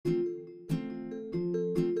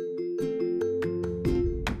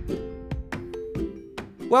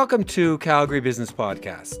Welcome to Calgary Business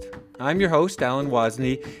Podcast. I'm your host, Alan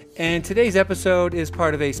Wozni, and today's episode is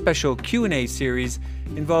part of a special Q&A series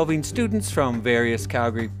involving students from various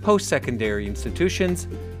Calgary post-secondary institutions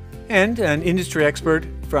and an industry expert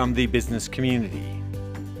from the business community.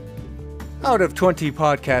 Out of 20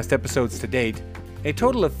 podcast episodes to date, a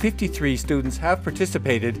total of 53 students have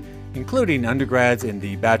participated, including undergrads in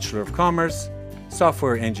the Bachelor of Commerce,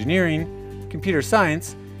 Software Engineering, Computer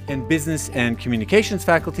Science, and Business and Communications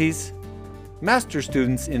faculties, master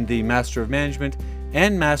students in the Master of Management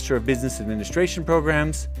and Master of Business Administration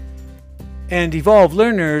programs, and evolved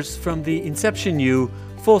learners from the Inception U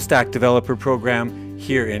Full Stack Developer program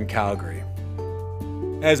here in Calgary.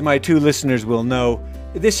 As my two listeners will know,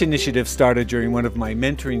 this initiative started during one of my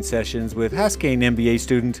mentoring sessions with Haskayne MBA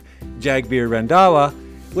student Jagbir Randhawa,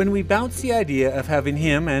 when we bounced the idea of having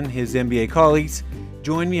him and his MBA colleagues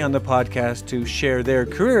join me on the podcast to share their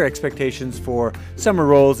career expectations for summer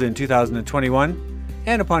roles in 2021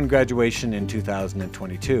 and upon graduation in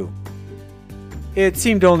 2022. It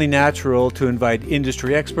seemed only natural to invite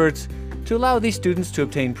industry experts to allow these students to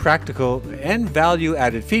obtain practical and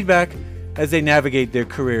value-added feedback as they navigate their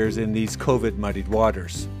careers in these COVID-muddied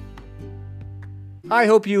waters. I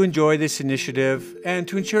hope you enjoy this initiative, and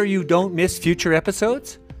to ensure you don't miss future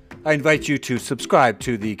episodes, I invite you to subscribe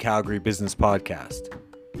to the Calgary Business Podcast.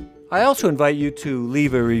 I also invite you to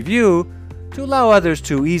leave a review to allow others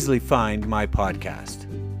to easily find my podcast.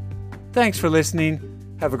 Thanks for listening.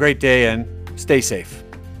 Have a great day and stay safe.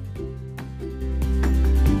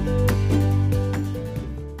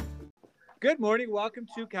 Good morning. Welcome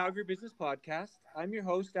to Calgary Business Podcast. I'm your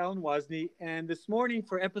host, Alan Wozni, and this morning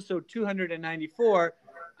for episode 294,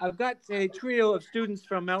 I've got a trio of students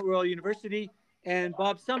from Mount Royal University and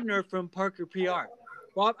Bob Sumner from Parker PR.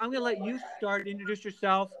 Bob, I'm going to let you start, introduce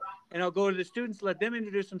yourself, and I'll go to the students, let them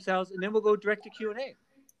introduce themselves, and then we'll go direct to Q&A.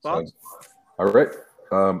 Bob? All right.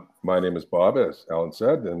 My name is Bob, as Alan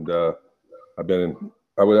said, and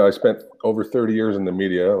I spent over 30 years in the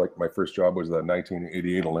media. Like, my first job was the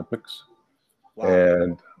 1988 Olympics. Wow.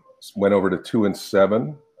 And went over to 2 and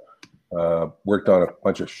 7, worked on a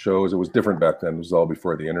bunch of shows. It was different back then. It was all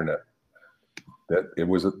before the internet. There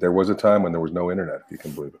was a time when there was no internet, if you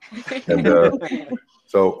can believe it. And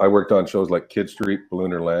so I worked on shows like Kid Street,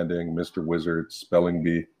 Ballooner Landing, Mr. Wizard, Spelling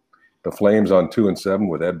Bee, The Flames on 2 and 7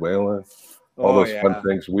 with Ed Whalen, all those fun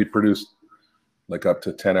things. We produced like up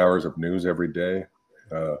to 10 hours of news every day.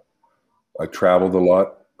 I traveled a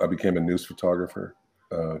lot. I became a news photographer,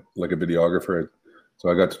 like a videographer. So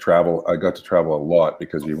I got to travel a lot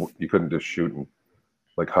because you couldn't just shoot and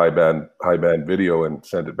like high band video and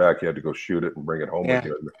send it back. You had to go shoot it and bring it home with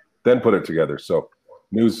you, then put it together. So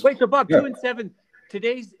news. Wait, so Bob, 2 and 7.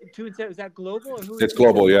 Today's 2 and 7, is that global? Or who it's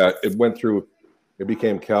global, yeah. It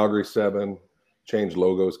became Calgary 7, changed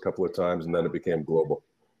logos a couple of times, and then it became global.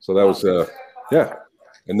 So that was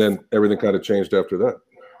and then everything kind of changed after that.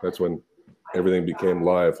 That's when everything became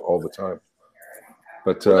live all the time.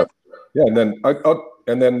 But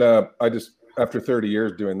and then I just, after 30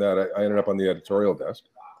 years doing that, I ended up on the editorial desk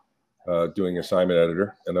doing assignment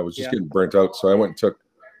editor, and I was just getting burnt out. So I went and took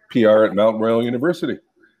PR at Mount Royal University.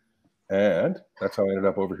 And that's how I ended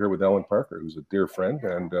up over here with Ellen Parker, who's a dear friend,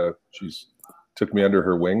 and she's took me under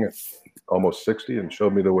her wing at almost 60 and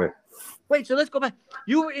showed me the way. Wait, so let's go back.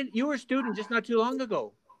 You were a student just not too long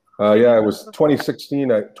ago. It was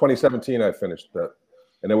 2017 I finished that.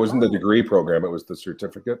 And it wasn't the degree program, it was the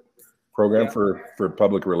certificate program for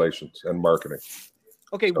public relations and marketing.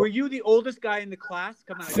 Okay, so, were you the oldest guy in the class?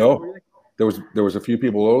 Come on. No, there was a few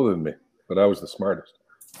people older than me, but I was the smartest.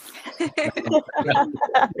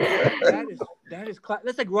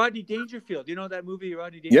 That's like Rodney Dangerfield. You know that movie,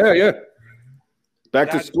 Rodney Dangerfield? Yeah.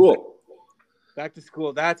 Back to school.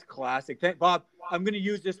 That's classic. Bob, I'm going to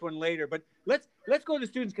use this one later, but let's go to the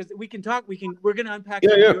students because we can talk. We're going to unpack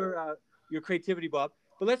your creativity, Bob.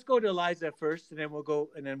 But let's go to Eliza first, and then we'll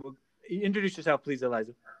introduce yourself, please,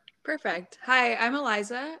 Eliza. Perfect. Hi, I'm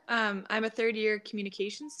Eliza. I'm a third-year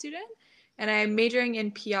communications student, and I'm majoring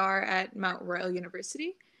in PR at Mount Royal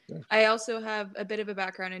University. I also have a bit of a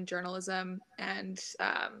background in journalism and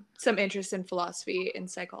some interest in philosophy and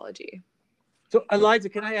psychology. So, Eliza,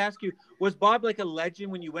 can I ask you, was Bob like a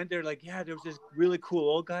legend when you went there? Like, there was this really cool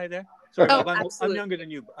old guy there? Sorry, Bob, I'm younger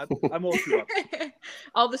than you. I'm old too.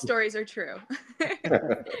 All the stories are true.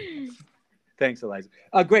 Thanks, Eliza.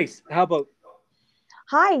 Grace, how about?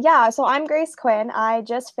 Hi, yeah. So I'm Grace Quinn. I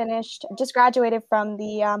just graduated from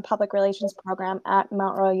the public relations program at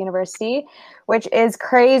Mount Royal University, which is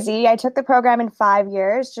crazy. I took the program in 5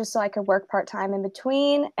 years just so I could work part-time in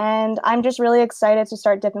between. And I'm just really excited to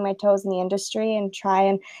start dipping my toes in the industry and try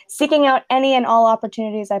and seeking out any and all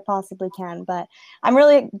opportunities I possibly can. But I'm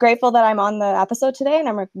really grateful that I'm on the episode today, and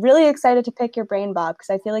I'm really excited to pick your brain, Bob, because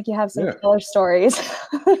I feel like you have some killer stories.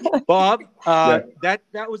 Bob, that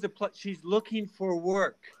was she's looking for work.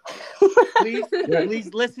 Please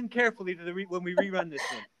listen carefully to when we rerun this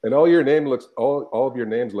one. And all of your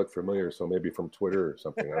names look familiar, so maybe from Twitter or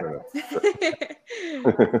something. I don't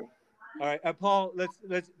know. All right, Paul.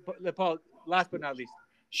 Paul. Last but not least.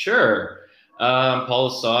 Sure. Paul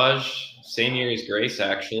Lesage, same year as Grace,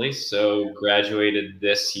 actually. So graduated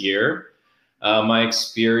this year. My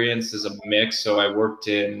experience is a mix. So I worked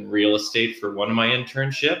in real estate for one of my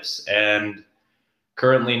internships, and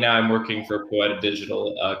currently now I'm working for Poeta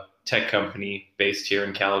Digital, a tech company based here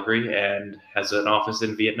in Calgary and has an office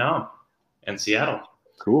in Vietnam and Seattle.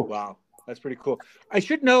 Cool. Wow, that's pretty cool. I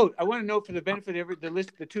want to note for the benefit of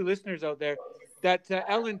the two listeners out there that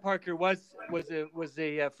Ellen Parker was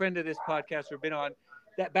a friend of this podcast or been on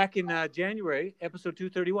that back in January, episode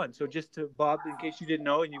 231. So just to Bob, in case you didn't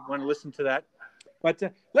know and you want to listen to that. But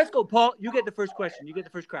let's go, Paul. You get the first question. You get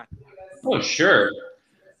the first crack. Oh, sure.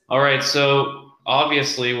 All right. So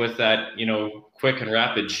obviously with that, quick and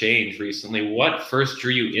rapid change recently, what first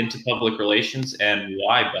drew you into public relations and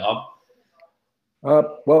why, Bob?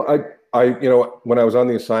 Well, I when I was on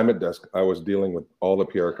the assignment desk, I was dealing with all the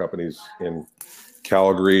PR companies in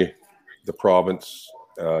Calgary, the province,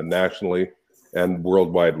 nationally, and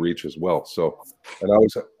worldwide reach as well. So, and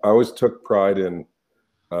I always took pride in,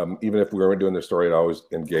 even if we weren't doing their story, I'd always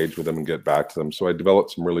engage with them and get back to them. So I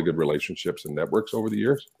developed some really good relationships and networks over the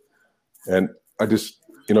years. And I just,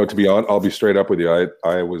 to be honest, I'll be straight up with you.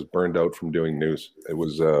 I was burned out from doing news. It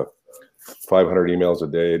was 500 emails a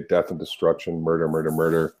day, death and destruction,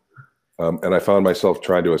 murder. And I found myself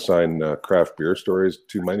trying to assign craft beer stories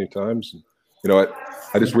too many times.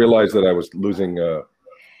 I just realized that I was losing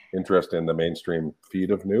interest in the mainstream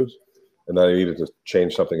feed of news, and that I needed to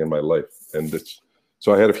change something in my life. And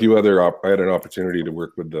so I had I had an opportunity to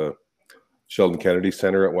work with the Sheldon Kennedy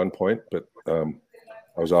Center at one point, but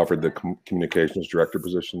I was offered the communications director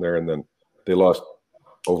position there, and then they lost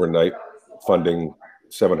overnight funding,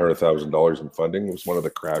 $700,000 in funding. It was one of the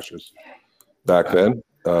crashes back then.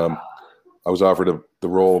 I was offered the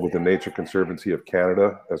role with the Nature Conservancy of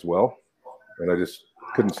Canada as well, and I just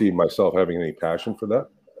couldn't see myself having any passion for that.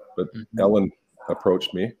 But Ellen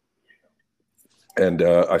approached me, and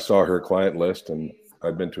I saw her client list, and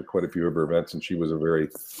I'd been to quite a few of her events, and she was a very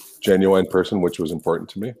genuine person, which was important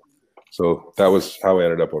to me. So that was how I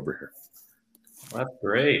ended up over here. That's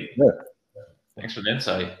great. Yeah. Thanks for the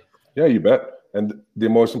insight. Yeah, you bet. And the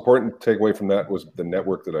most important takeaway from that was the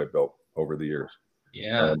network that I built over the years.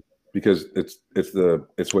 Yeah. Because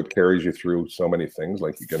it's what carries you through so many things.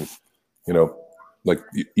 Like you can, like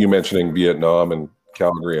you mentioning Vietnam and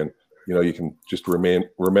Calgary, and you can just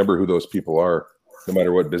remember who those people are, no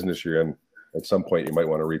matter what business you're in. At some point, you might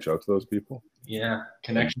want to reach out to those people. Yeah,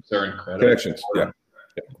 connections are incredible. Connections, yeah.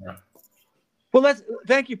 Well,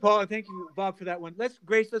 thank you, Paul, and thank you, Bob, for that one. Let's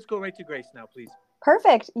go right to Grace now, please.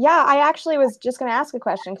 Perfect. Yeah, I actually was just going to ask a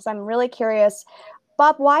question because I'm really curious.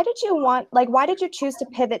 Bob, why did you choose to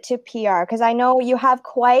pivot to PR? Because I know you have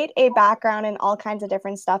quite a background in all kinds of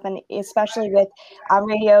different stuff, and especially with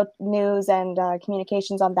radio, news, and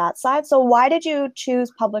communications on that side. So why did you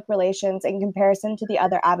choose public relations in comparison to the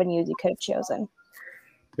other avenues you could have chosen?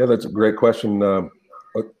 Yeah, that's a great question.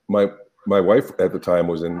 My wife at the time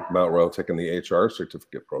was in Mount Royal taking the HR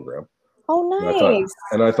certificate program. Oh, nice.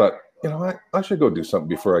 And I thought, I should go do something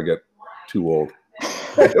before I get too old.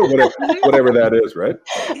 whatever that is, right?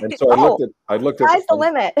 And so I looked at sky's the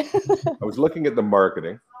limit. I was looking at the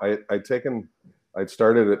marketing. I'd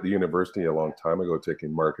started at the university a long time ago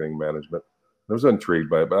taking marketing management. I was intrigued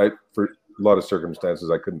by it, but for a lot of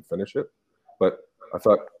circumstances I couldn't finish it. But I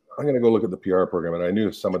thought, I'm going to go look at the PR program, and I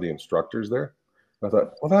knew some of the instructors there. I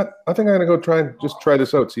thought, I think I'm going to go try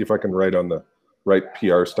this out, see if I can write on the right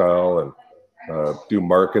PR style and do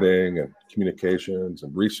marketing and communications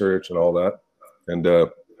and research and all that. And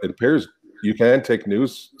it appears you can take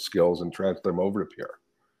news skills and transfer them over to PR.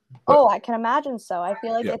 But, I can imagine so. I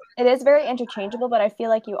feel like it is very interchangeable, but I feel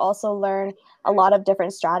like you also learn a lot of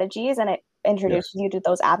different strategies, and it introduces you to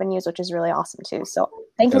those avenues, which is really awesome too. So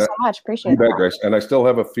thank you so much. Appreciate it. Grace. And I still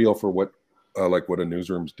have a feel for what a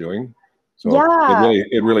newsroom's doing. So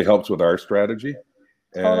it really helps with our strategy.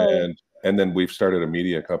 Totally. And then we've started a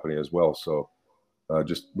media company as well. So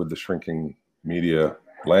just with the shrinking media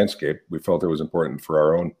landscape, we felt it was important for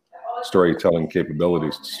our own storytelling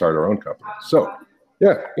capabilities to start our own company. So,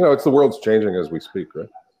 yeah, it's the world's changing as we speak, right?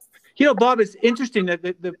 Bob, it's interesting that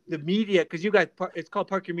the media, because you guys, it's called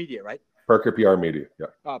Parker Media, right? Parker PR Media, yeah.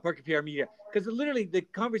 Parker PR Media. Because literally the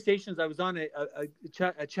conversations, I was on a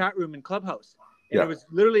chat room in Clubhouse, and it was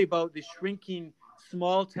literally about the shrinking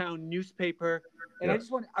small town newspaper. And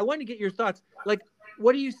I want to get your thoughts. Like,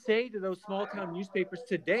 what do you say to those small town newspapers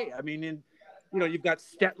today? I mean, you've got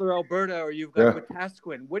Stettler, Alberta, or you've got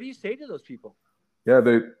Wetaskiwin. What do you say to those people? Yeah,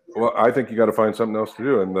 I think you got to find something else to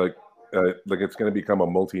do, and it's going to become a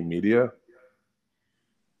multimedia.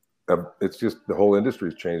 It's just the whole industry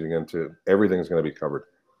is changing into everything's going to be covered.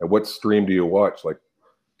 And what stream do you watch? Like,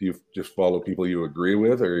 do you just follow people you agree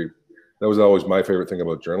with, or that was always my favorite thing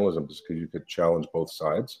about journalism, just because you could challenge both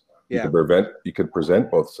sides. You could present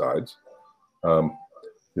both sides.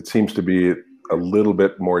 It seems to be a little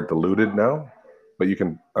bit more diluted now, but you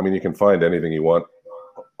can find anything you want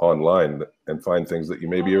online and find things that you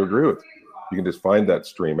maybe agree with. You can just find that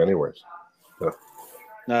stream anyways. No,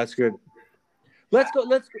 that's good. Let's go.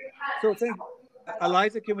 So thank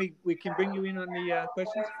Eliza, can we bring you in on the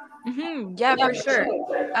questions? Mm-hmm. Yeah, for sure.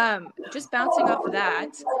 Just bouncing off of that,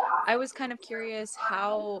 I was kind of curious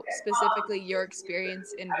how specifically your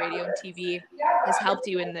experience in radio and TV has helped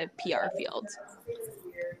you in the PR field.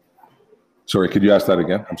 Sorry, could you ask that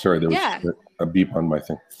again? I'm sorry, there was a beep on my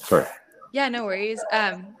thing. Sorry. Yeah, no worries.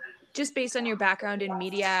 Just based on your background in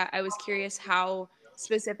media, I was curious how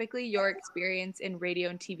specifically your experience in radio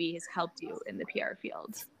and TV has helped you in the PR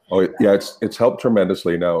field. Oh yeah, it's helped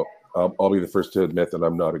tremendously. Now, I'll be the first to admit that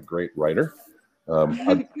I'm not a great writer.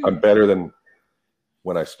 I'm better than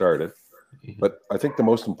when I started, but I think the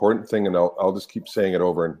most important thing, and I'll just keep saying it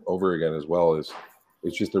over and over again as well, is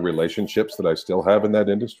it's just the relationships that I still have in that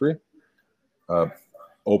industry.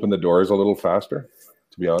 Open the doors a little faster,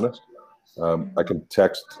 to be honest. I can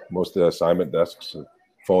text most of the assignment desks,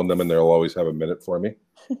 phone them, and they'll always have a minute for me.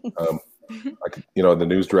 The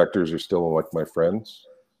news directors are still like my friends.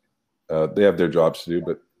 They have their jobs to do,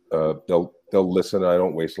 but they'll listen. I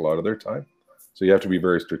don't waste a lot of their time. So you have to be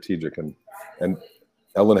very strategic. And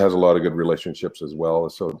Ellen has a lot of good relationships as well.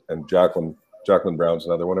 So, and Jacqueline Brown's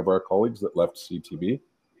another one of our colleagues that left CTV.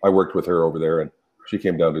 I worked with her over there, and she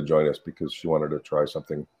came down to join us because she wanted to try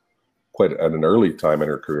something quite at an early time in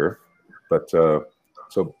her career. But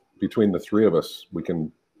so between the three of us,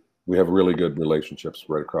 we have really good relationships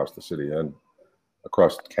right across the city and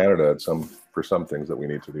across Canada for some things that we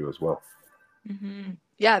need to do as well. Mm-hmm.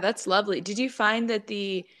 Yeah, that's lovely. Did you find that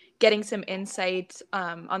getting some insight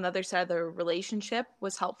on the other side of the relationship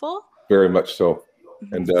was helpful? Very much so.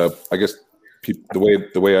 Mm-hmm. And I guess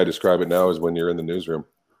the way I describe it now is when you're in the newsroom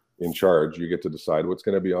in charge, you get to decide what's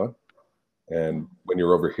going to be on. And when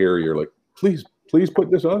you're over here, you're like, please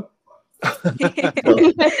put this on.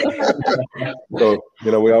 So,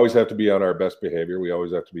 we always have to be on our best behavior. We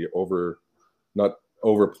always have to be not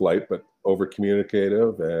over polite, but over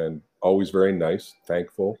communicative and always very nice,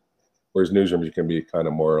 thankful. Whereas newsrooms, you can be kind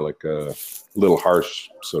of more like a little harsh,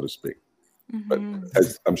 so to speak. Mm-hmm. But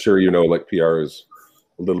as I'm sure like PR is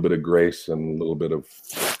a little bit of grace and a little bit of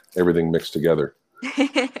everything mixed together.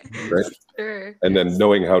 Right? Sure. And then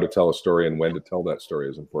knowing how to tell a story and when to tell that story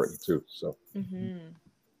is important too. So. Mm-hmm.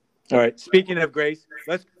 All right. Speaking of Grace,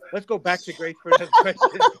 let's go back to Grace for another question.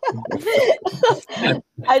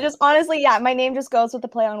 I just honestly, my name just goes with the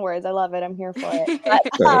play on words. I love it. I'm here for it. But,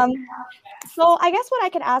 so I guess what I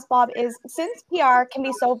could ask Bob is, since PR can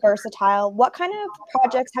be so versatile, what kind of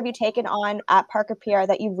projects have you taken on at Parker PR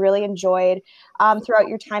that you've really enjoyed throughout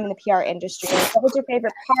your time in the PR industry? What was your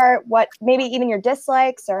favorite part? What maybe even your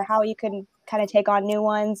dislikes, or how you can kind of take on new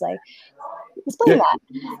ones? Like, explain that.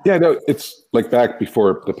 Yeah, no, it's like back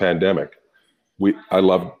before the pandemic. I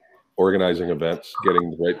loved organizing events,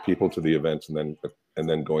 getting the right people to the events, and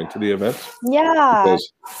then going to the events. Yeah,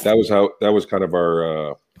 because that was kind of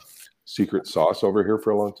our secret sauce over here for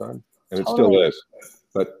a long time, and it still is.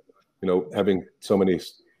 But having so many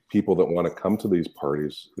people that want to come to these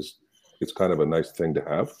parties it's kind of a nice thing to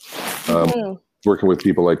have. Working with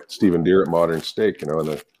people like Stephen Deere at Modern Steak,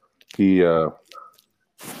 and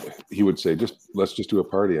he would say, let's just do a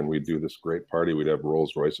party, and we'd do this great party. We'd have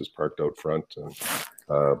Rolls Royces parked out front, and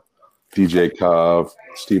DJ Cov,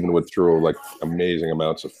 Stephen would throw like amazing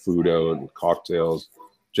amounts of food out and cocktails.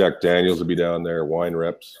 Jack Daniels would be down there, wine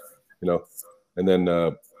reps, and then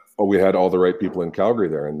we had all the right people in Calgary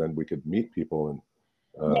there, and then we could meet people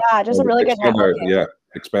and just a really good network.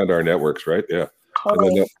 Expand our networks, right? Yeah. Totally.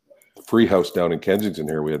 And then the Free House down in Kensington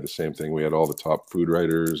here, we had the same thing. We had all the top food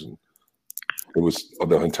writers, and it was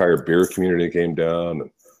the entire beer community came down,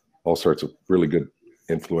 and all sorts of really good,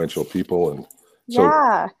 influential people. And so,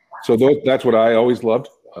 Yeah. that's what I always loved.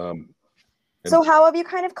 So how have you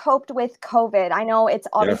kind of coped with COVID? I know it's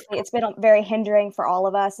obviously it's been very hindering for all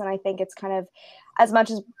of us, and I think it's kind of, as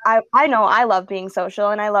much as I know I love being social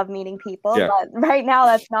and I love meeting people, but right now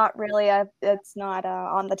that's not really it's not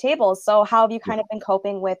on the table. So how have you kind of been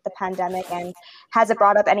coping with the pandemic, and has it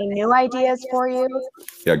brought up any new ideas for you?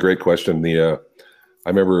 Yeah, great question. I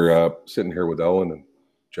remember sitting here with Ellen and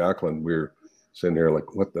Jacqueline. We were sitting here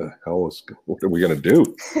like, what are we going to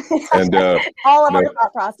do? And all of our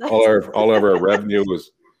thought process. all of our revenue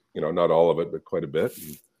was, not all of it, but quite a bit.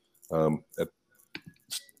 And,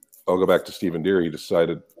 I'll go back to Stephen Deere. He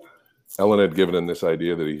decided, Ellen had given him this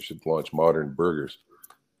idea that he should launch Modern Burgers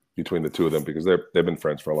between the two of them, because they've been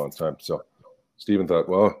friends for a long time. So Stephen thought,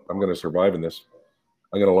 well, I'm going to survive in this.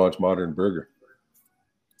 I'm going to launch Modern Burger.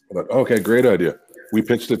 I thought, okay, great idea. We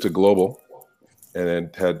pitched it to Global, and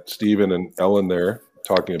then had Stephen and Ellen there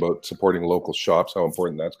talking about supporting local shops, how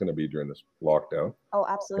important that's going to be during this lockdown. Oh,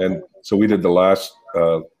 absolutely. And so we did the last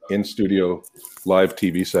in-studio live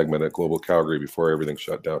TV segment at Global Calgary before everything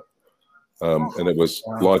shut down. And it was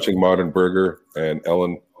launching Modern Burger and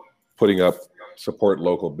Ellen putting up support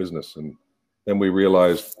local business. And then we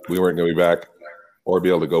realized we weren't going to be back or be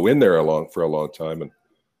able to go in there for a long time. And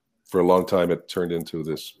for a long time, it turned into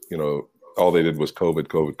this, all they did was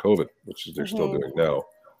COVID, which they're still doing now,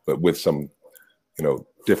 but with some,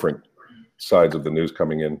 different sides of the news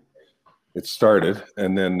coming in. It started,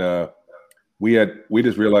 and then we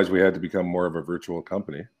just realized we had to become more of a virtual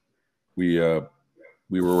company. We were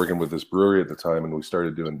working with this brewery at the time, and we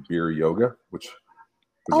started doing beer yoga, which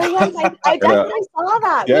yes, I definitely saw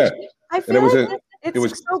that. Yeah, I feel like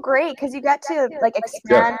it's so great because you get to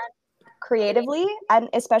expand creatively, and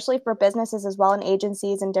especially for businesses as well, and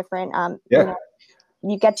agencies and different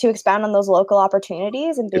you get to expand on those local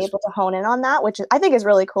opportunities and be able to hone in on that, which I think is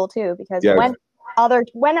really cool too, because when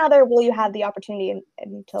other will you have the opportunity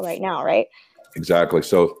until right now, right? Exactly.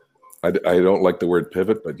 So I don't like the word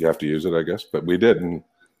pivot, but you have to use it, I guess. But we did, and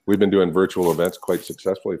we've been doing virtual events quite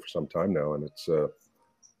successfully for some time now, and it's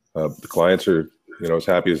the clients are as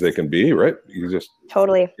happy as they can be, right? You just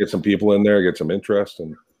totally get some people in there, get some interest,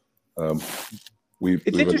 and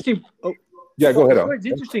it's interesting. Yeah, go ahead. It's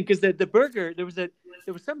interesting because the burger, there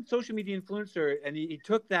was some social media influencer, and he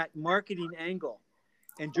took that marketing angle.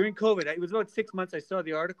 And during COVID, it was about 6 months, I saw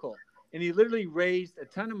the article, and he literally raised a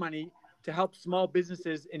ton of money to help small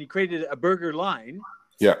businesses, and he created a burger line.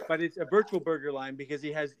 Yeah. But it's a virtual burger line because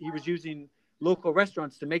he was using local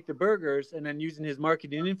restaurants to make the burgers, and then using his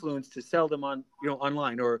marketing influence to sell them on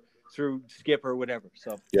online or through Skip or whatever.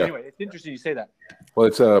 So anyway, it's interesting you say that. Well,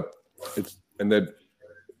 it's and then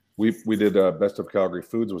we did Best of Calgary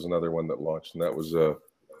Foods was another one that launched, and that was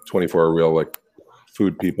 24 real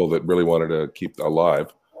food people that really wanted to keep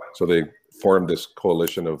alive. So they formed this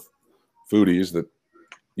coalition of foodies that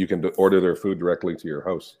you can order their food directly to your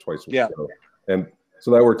house twice a week. And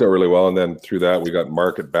so that worked out really well. And then through that, we got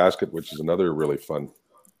Market Basket, which is another really fun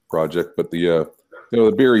project. But the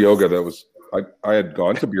the beer yoga, that was I had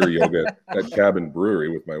gone to beer yoga at Cabin Brewery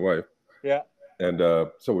with my wife. Yeah. And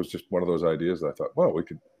so it was just one of those ideas that I thought, well,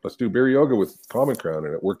 let's do beer yoga with Common Crown,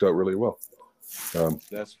 and it worked out really well. So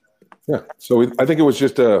I think it was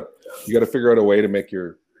just you got to figure out a way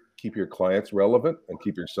to keep your clients relevant and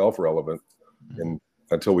keep yourself relevant, and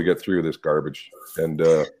until we get through this garbage, and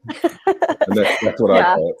that's what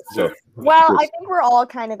I thought. So I think we're all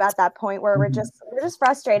kind of at that point where we're just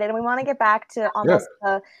frustrated, and we want to get back to almost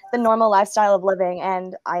the normal lifestyle of living.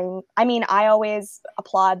 And I mean I always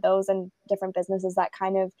applaud those and different businesses that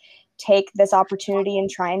kind of take this opportunity and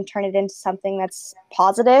try and turn it into something that's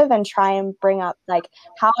positive, and try and bring up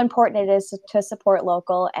how important it is to support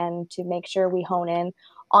local, and to make sure we hone in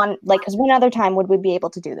on because when other time would we be able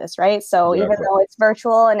to do this, right? So even though it's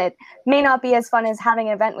virtual and it may not be as fun as having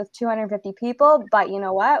an event with 250 people, but you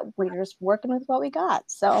know what, we're just working with what we got.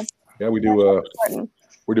 So we do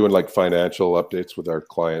we're doing financial updates with our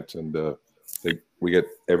clients, and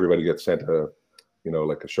everybody gets sent a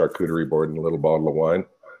a charcuterie board and a little bottle of wine.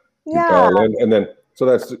 And then so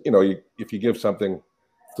that's if you give something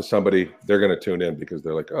to somebody, they're going to tune in because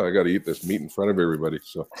they're like, oh, I got to eat this meat in front of everybody.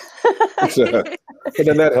 So and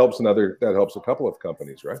then that helps a couple of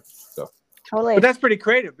companies, right? So totally. But that's pretty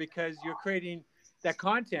creative because you're creating that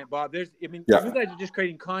content, Bob. You guys are just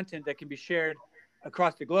creating content that can be shared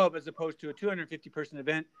across the globe, as opposed to a 250-person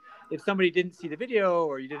event. If somebody didn't see the video,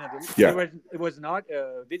 or you didn't have it was not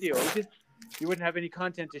a video, you wouldn't have any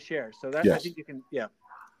content to share. So that I think you can,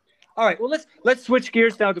 All right. Well, let's switch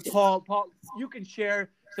gears now to Paul. Paul, you can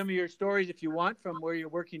share some of your stories if you want from where you're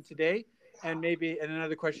working today, and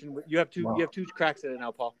another question. You have two cracks at it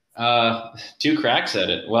now, Paul. 2 cracks at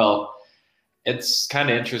it. Well, it's kind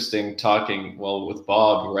of interesting talking with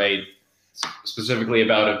Bob, right? Specifically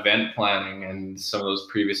about event planning and some of those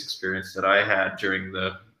previous experiences that I had during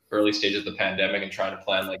the early stages of the pandemic and trying to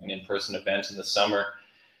plan like an in-person event in the summer.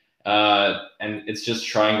 And it's just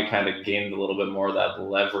trying to kind of gain a little bit more of that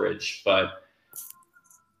leverage, but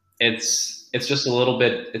it's just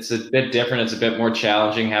it's a bit different. It's a bit more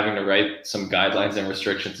challenging having to write some guidelines and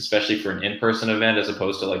restrictions, especially for an in-person event as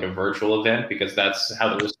opposed to like a virtual event, because that's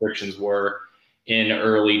how the restrictions were in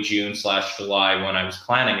early June/July when I was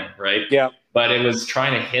planning it, right? Yeah. But it was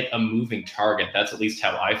trying to hit a moving target. That's at least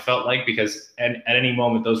how I felt like, because at any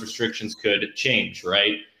moment those restrictions could change,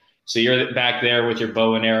 right? So you're back there with your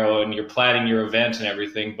bow and arrow and you're planning your event and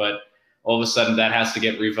everything, but all of a sudden that has to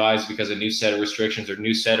get revised because a new set of restrictions or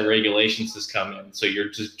new set of regulations has come in. So you're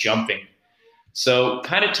just jumping. So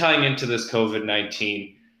kind of tying into this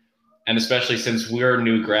COVID-19, and especially since we're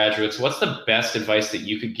new graduates, what's the best advice that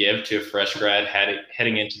you could give to a fresh grad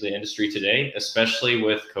heading into the industry today, especially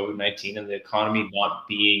with COVID-19 and the economy not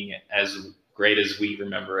being as great as we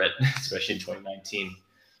remember it, especially in 2019?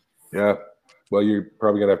 Yeah, well, you're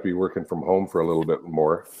probably going to have to be working from home for a little bit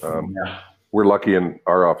more. We're lucky in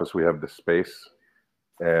our office, we have the space.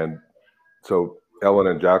 And so Ellen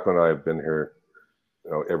and Jacqueline and I have been here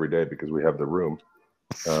every day because we have the room.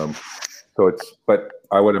 But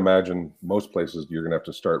I would imagine most places you're going to have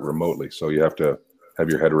to start remotely. So you have to have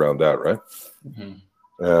your head around that, right?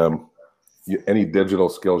 Mm-hmm. Any digital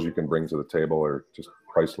skills you can bring to the table are just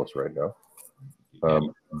priceless right now.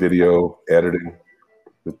 Video editing,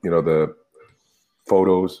 the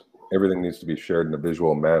photos, everything needs to be shared in a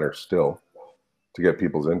visual manner still to get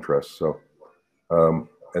people's interest. So, and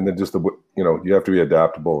then just you have to be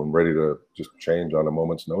adaptable and ready to just change on a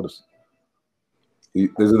moment's notice. These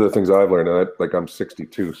are the things I've learned. And I'm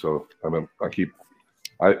 62, so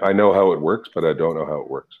I know how it works, but I don't know how it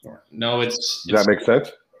works. No, does that make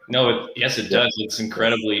sense? No, yes, it does. It's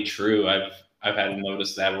incredibly true. I've had to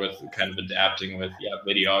notice that with kind of adapting with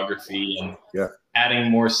videography and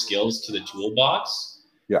adding more skills to the toolbox.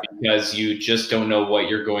 Yeah, because you just don't know what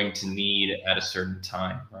you're going to need at a certain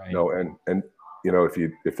time, right? No, and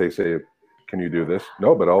if they say, "Can you do this?"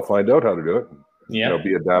 No, but I'll find out how to do it. Yeah,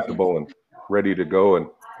 be adaptable and ready to go. And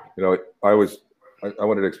I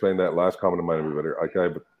wanted to explain that last comment of mine better.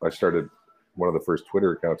 I started one of the first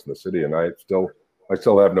Twitter accounts in the city, and I still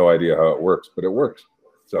have no idea how it works, but it works.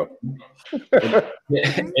 So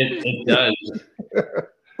it does.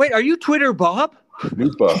 Wait, are you Twitter Bob?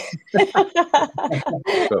 News Bob.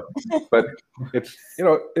 But it's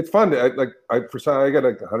it's fun. I got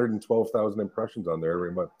 112,000 impressions on there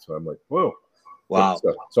every month. So I'm like, whoa, wow.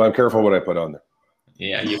 So I'm careful what I put on there.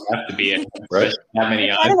 Yeah, you have to be right. That many.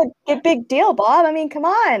 It's kind of a big deal, Bob. I mean, come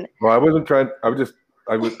on. Well, I wasn't trying. I just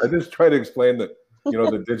trying to explain that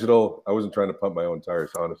the digital. I wasn't trying to pump my own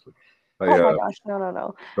tires, honestly. Oh my gosh,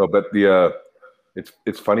 no. No, but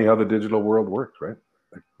it's funny how the digital world works, right?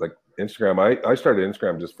 Like Instagram. I started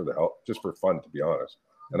Instagram just for fun, to be honest,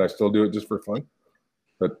 and I still do it just for fun.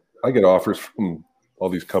 But I get offers from all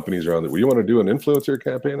these companies around there. Well, you want to do an influencer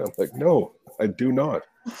campaign? I'm like, no, I do not.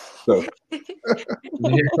 So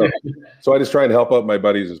I just try and help out my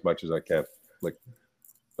buddies as much as I can.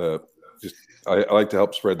 I like to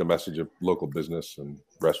help spread the message of local business and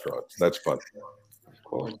restaurants. That's fun.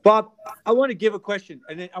 Bob, I want to give a question,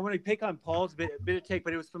 and then I want to pick on Paul's bit of take,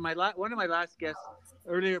 but it was from one of my last guests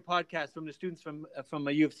earlier podcast from the students from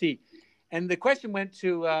U of C, and the question went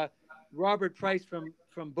to Robert Price from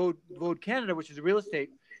Bode Canada, which is real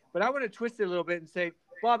estate. But I want to twist it a little bit and say,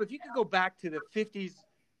 Bob, if you could go back to the 50s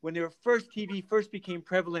when TV first became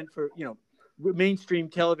prevalent for mainstream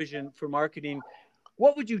television for marketing,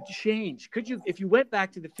 what would you change? If you went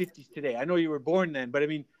back to the 50s today? I know you were born then, but I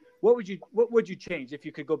mean, what would you change if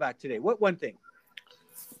you could go back today? What one thing?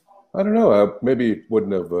 I don't know. I maybe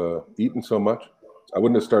wouldn't have eaten so much. I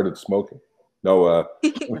wouldn't have started smoking. No,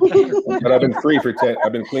 but I've been clean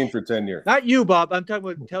for 10 years. Not you, Bob. I'm talking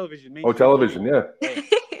about television. Oh, television, yeah.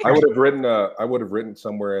 I would have written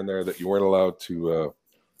somewhere in there that you weren't allowed to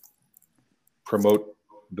promote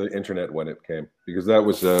the internet when it came, because that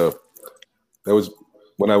was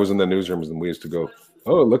when I was in the newsrooms and we used to go,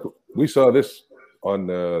 oh, look, we saw this on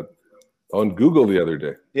Google the other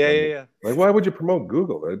day. Yeah. Like, why would you promote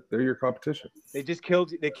Google? They're your competition. They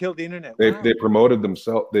killed the internet. They promoted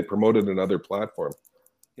themselves. They promoted another platform.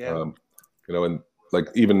 Yeah. And like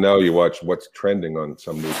even now you watch what's trending on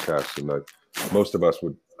some newscasts, and most of us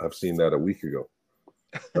would have seen that a week ago,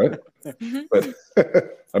 right? But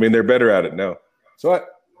I mean, they're better at it now. So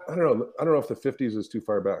I don't know if the 50s is too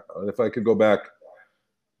far back. If I could go back.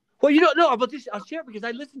 Well, you don't know about this. I'll share because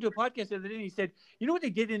I listened to a podcast the other day and he said, you know what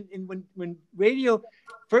they did in when radio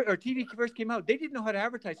or TV first came out, they didn't know how to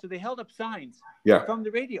advertise. So they held up signs from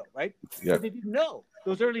the radio, right? Yeah. But they didn't know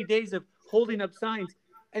those early days of holding up signs.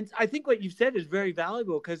 And I think what you've said is very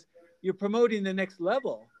valuable because you're promoting the next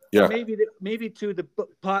level. Yeah. Maybe to the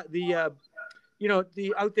you know,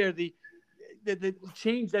 the out there, the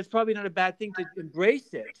change, that's probably not a bad thing to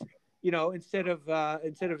embrace it, you know, instead of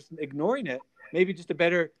ignoring it, maybe just a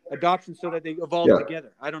better adoption so that they evolve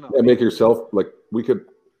together. I don't know. Yeah, make yourself, like we could,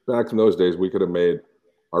 back in those days, we could have made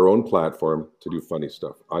our own platform to do funny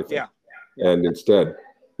stuff, I think. Yeah. And instead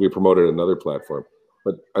we promoted another platform.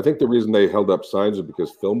 But I think the reason they held up signs is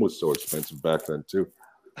because film was so expensive back then too.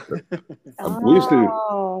 We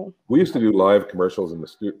used to do live commercials in the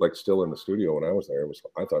studio, like still in the studio when I was there.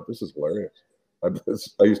 I thought this is hilarious.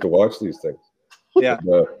 I used to watch these things. Yeah.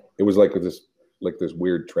 It was like this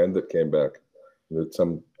weird trend that came back. That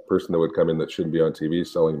some person that would come in that shouldn't be on TV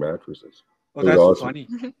selling mattresses. Oh, that's awesome. Funny.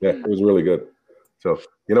 Yeah, it was really good. So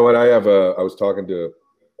you know what? I was talking to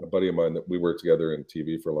a buddy of mine that we worked together in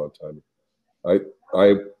TV for a long time.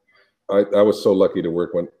 I was so lucky to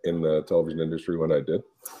work in the television industry when I did,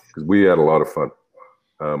 because we had a lot of fun.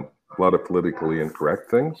 A lot of politically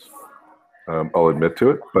incorrect things. I'll admit to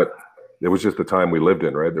it, but it was just the time we lived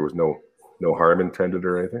in, right? There was no harm intended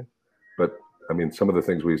or anything. But I mean, some of the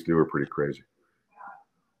things we used to do were pretty crazy.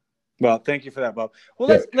 Well, thank you for that, Bob.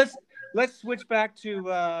 Well, let's switch back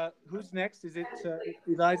to who's next? Is it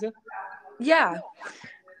Eliza? Yeah.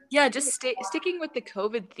 Just sticking with the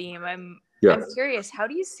COVID theme. I'm curious. How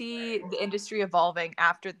do you see the industry evolving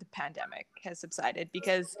after the pandemic has subsided?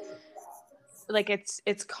 Because like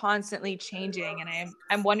it's constantly changing, and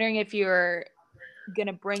I'm wondering if you're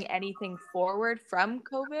gonna bring anything forward from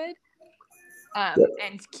COVID,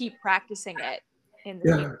 and keep practicing it in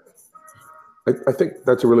the future. I think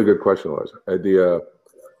that's a really good question, Eliza.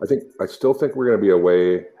 I still think we're going to be a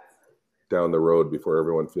way down the road before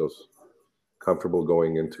everyone feels comfortable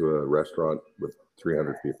going into a restaurant with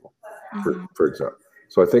 300 people, for example.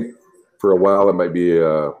 So I think for a while it might be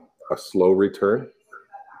a slow return,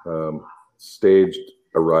 staged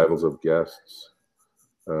arrivals of guests.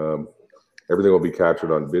 Everything will be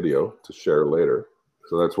captured on video to share later.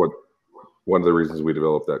 So that's one of the reasons we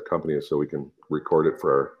developed that company, is so we can record it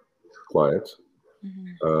for our clients.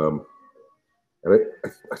 And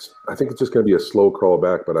I think it's just going to be a slow crawl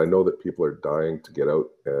back, but I know that people are dying to get out.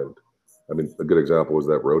 And I mean, a good example was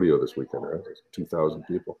that rodeo this weekend, right? There's 2,000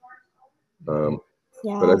 people. But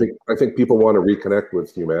I think people want to reconnect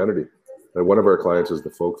with humanity. And one of our clients is the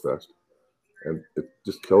Folk Fest. And it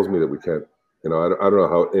just kills me that we can't, I don't know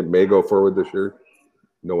how it may go forward this year.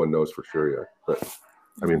 No one knows for sure yet. But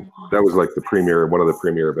I mean, that was like one of the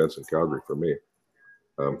premier events in Calgary for me.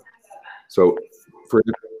 So for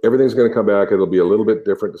everything's going to come back. It'll be a little bit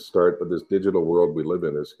different to start, but this digital world we live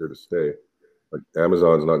in is here to stay. Like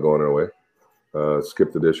Amazon's not going away.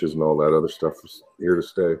 Skip the dishes and all that other stuff is here to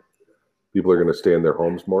stay. People are going to stay in their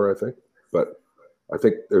homes more, I think. But I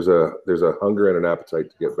think there's a hunger and an appetite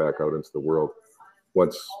to get back out into the world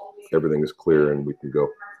once everything is clear and we can go.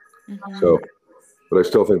 So, but I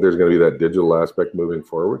still think there's going to be that digital aspect moving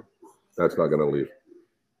forward. That's not going to leave.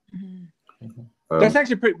 That's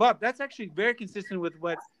actually Bob. That's actually very consistent with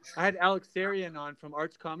what I had Alex Sarian on from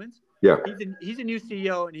Arts Commons. Yeah, he's a new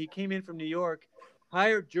CEO, and he came in from New York,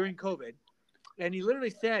 hired during COVID, and he literally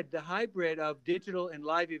said the hybrid of digital and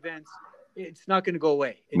live events, it's not going to go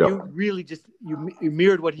away. And you really just you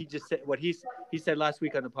mirrored what he just said, what he said last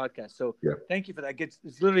week on the podcast. So thank you for that. It's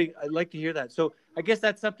literally, I'd like to hear that. So I guess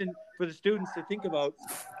that's something for the students to think about.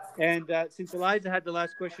 And since Eliza had the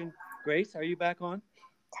last question, Grace, are you back on?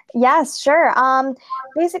 Yes, sure.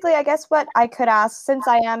 Basically, I guess what I could ask, since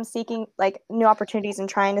I am seeking like new opportunities and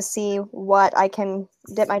trying to see what I can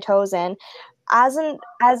dip my toes in, as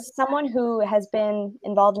someone who has been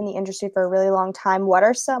involved in the industry for a really long time,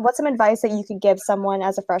 what's some advice that you could give someone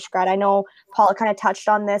as a fresh grad? I know Paul kind of touched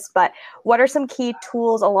on this, but what are some key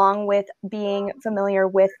tools along with being familiar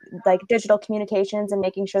with like digital communications and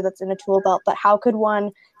making sure that's in a tool belt? But how could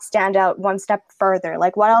one stand out one step further?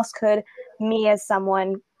 Like what else could me as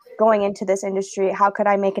someone going into this industry, how could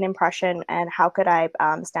I make an impression, and how could I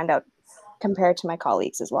stand out compared to my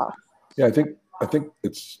colleagues as well? Yeah, I think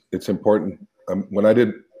it's important. I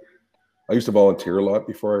used to volunteer a lot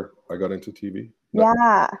before I got into TV.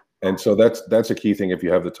 Yeah. And so that's a key thing. If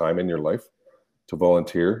you have the time in your life to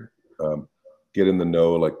volunteer, get in the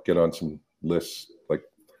know, like get on some lists. Like,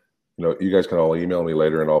 you guys can all email me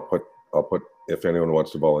later, and I'll put if anyone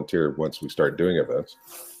wants to volunteer once we start doing events.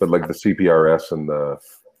 But like the CPRS and the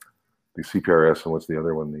the CPRS, and what's the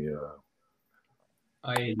other one? The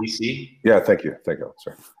IADC. Yeah, thank you.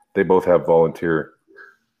 Sorry, they both have volunteer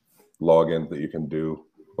login that you can do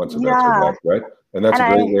once a month, right? And that's a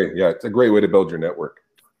great way. Yeah, it's a great way to build your network.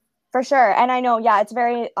 For sure. And I know, it's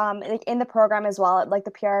very like in the program as well, like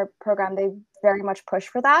the PR program, they very much push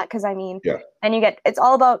for that. Cause I mean, and it's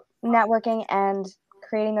all about networking and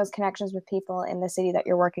creating those connections with people in the city that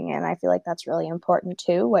you're working in. I feel like that's really important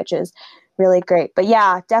too, which is really great. But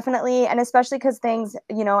yeah, definitely. And especially because things,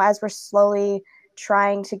 as we're slowly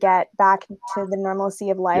trying to get back to the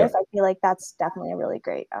normalcy of life, I feel like that's definitely a really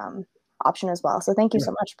great option as well. So thank you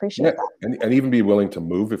so much. Appreciate that. And even be willing to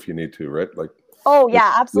move if you need to, right? Like, oh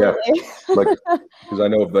yeah, absolutely. Yeah. Like, because I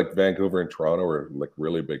know like Vancouver and Toronto are like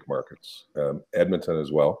really big markets. Edmonton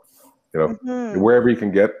as well. Wherever you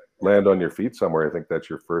can land on your feet somewhere, I think that's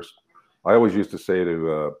your first. I always used to say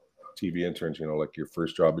to TV interns, like your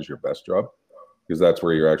first job is your best job, because that's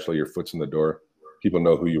where your foot's in the door. People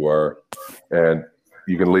know who you are, and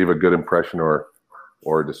you can leave a good impression or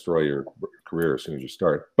destroy your career as soon as you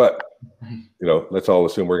start. But let's all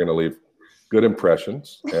assume we're going to leave good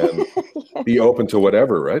impressions and be open to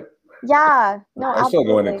whatever, right? Yeah. No, I still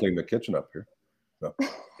go in and clean the kitchen up here. No.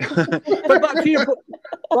 But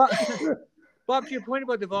Bob, to your point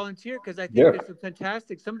about the volunteer, because I think there's some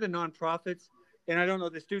fantastic, some of the nonprofits, and I don't know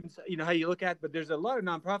the students, how you look at, but there's a lot of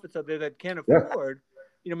nonprofits out there that can't afford,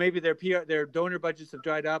 maybe their donor budgets have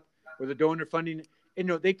dried up, or the donor funding,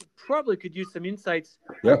 they probably could use some insights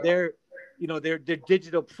of their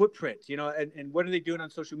digital footprint, and what are they doing on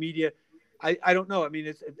social media? I don't know. I mean,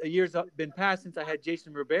 it's a year's been passed since I had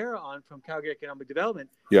Jason Rivera on from Calgary Economic Development.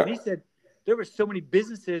 Yeah. And he said there were so many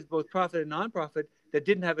businesses, both profit and nonprofit, that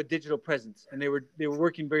didn't have a digital presence, and they were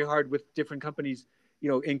working very hard with different companies,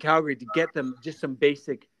 in Calgary to get them just some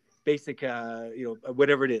basic,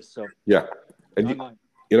 whatever it is. So yeah, and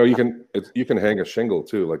you can hang a shingle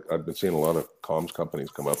too. Like I've been seeing a lot of comms companies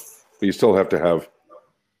come up, but you still have to have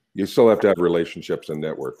relationships and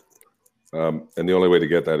network. And the only way to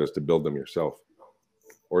get that is to build them yourself,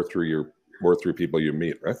 or through people you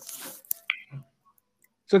meet, right?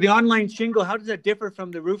 So the online shingle, how does that differ from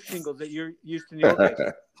the roof shingles that you're used to in the old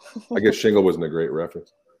days? I guess shingle wasn't a great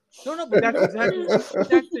reference. No, but that's exactly that's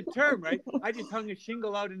the term, right? I just hung a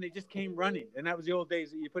shingle out and they just came running, and that was the old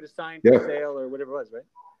days that you put a sign for sale or whatever it was, right?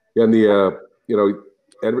 Yeah, and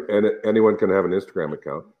and anyone can have an Instagram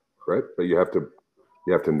account, right? But you have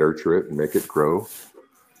to nurture it and make it grow.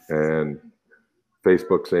 And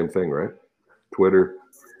Facebook, same thing, right? Twitter.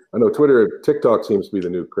 I know TikTok seems to be the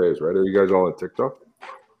new craze, right? Are you guys all on TikTok?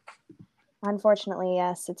 Unfortunately,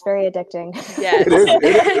 yes. It's very addicting. Yes. It is.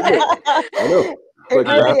 I know. It's like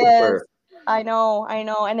it really is. I know.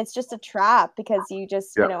 And it's just a trap because you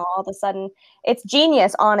just, all of a sudden, it's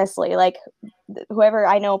genius, honestly. Like whoever,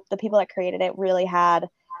 I know the people that created it really had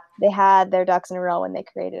their ducks in a row when they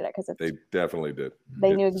created it, because they definitely did.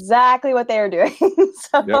 They knew exactly what they were doing.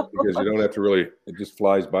 So. Yeah, because you don't have to really. It just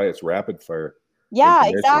flies by. It's rapid fire. Yeah,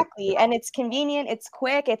 exactly, and it's convenient. It's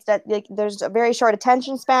quick. It's that there's a very short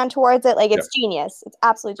attention span towards it. Like it's genius. It's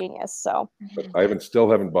absolute genius. So. But I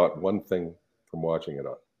still haven't bought one thing from watching it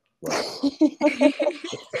on. Wow.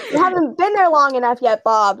 You haven't been there long enough yet,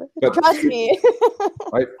 Bob. But trust me.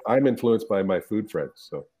 I'm influenced by my food friends,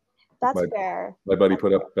 so. That's fair. My buddy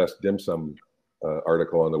put up best dim sum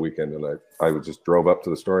article on the weekend, and I just drove up to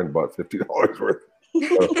the store and bought $50 worth.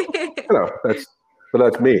 So,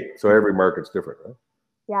 that's me. So every market's different, right?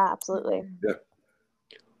 Yeah, absolutely. Yeah.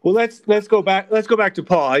 Well, let's go back. Let's go back to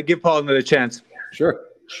Paul. I give Paul another chance. Sure.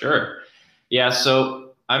 Yeah.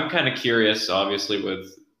 So I'm kind of curious, obviously,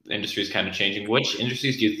 with industries kind of changing. Which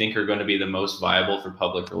industries do you think are going to be the most viable for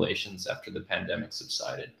public relations after the pandemic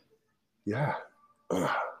subsided? Yeah.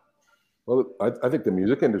 Well, I think the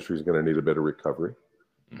music industry is going to need a bit of recovery.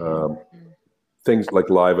 Things like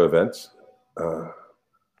live events,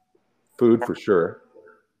 food for sure,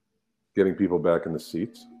 getting people back in the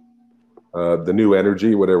seats, the new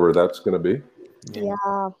energy, whatever that's going to be.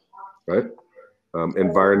 Yeah. Right.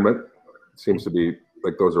 Environment seems to be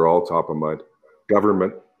like those are all top of mind.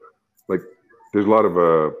 Government, like there's a lot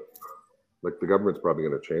of like the government's probably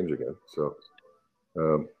going to change again. So.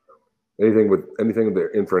 Anything with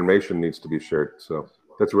the information needs to be shared. So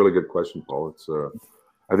that's a really good question, Paul. It's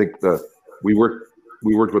I think we worked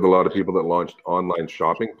with a lot of people that launched online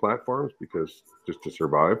shopping platforms because just to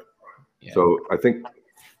survive. Yeah. So I think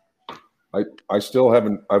I still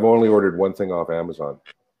haven't. I've only ordered one thing off Amazon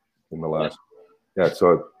in the last. Yeah.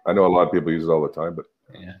 So I know a lot of people use it all the time, but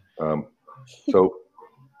so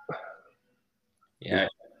yeah.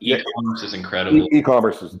 E-commerce is incredible.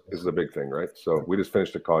 E-commerce is a big thing, right? So we just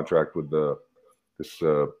finished a contract with this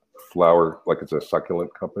flower, like it's a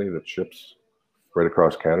succulent company that ships right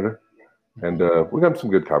across Canada. And we got some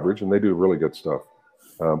good coverage, and they do really good stuff.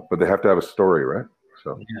 But they have to have a story, right?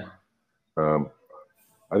 So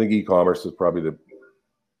I think e-commerce is probably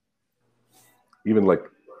even like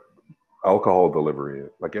alcohol delivery.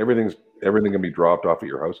 Like everything can be dropped off at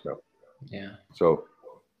your house now. Yeah. So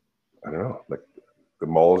I don't know, like the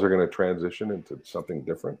malls are going to transition into something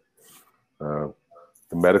different. The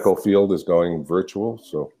medical field is going virtual.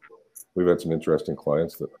 So we've had some interesting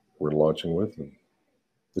clients that we're launching with. And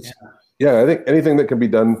I think anything that can be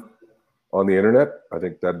done on the internet, I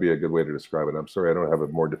think that'd be a good way to describe it. I'm sorry, I don't have a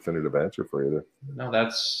more definitive answer for you there. No,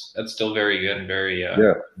 that's still very good and very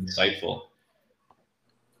insightful.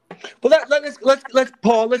 Well, let's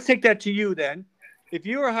Paul. Let's take that to you then. If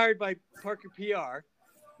you were hired by Parker PR,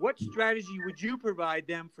 what strategy would you provide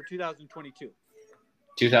them for 2022?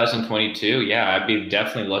 2022, yeah, I'd be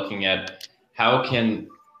definitely looking at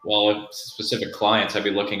specific clients, I'd be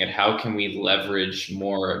looking at how can we leverage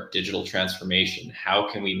more digital transformation?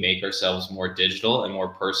 How can we make ourselves more digital and more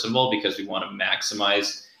personable, because we want to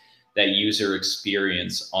maximize that user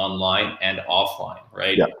experience online and offline,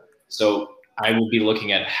 right? Yeah. So I will be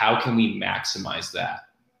looking at how can we maximize that.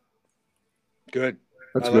 Good.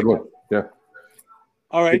 That's a good one. Yeah.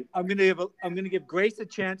 All right, I'm gonna give Grace a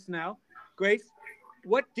chance now. Grace,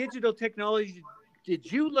 what digital technology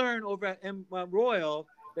did you learn over at Mount Royal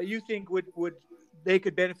that you think they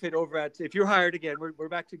could benefit over at, if you're hired again, we're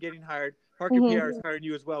back to getting hired. Parker PR is hiring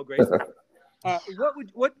you as well, Grace.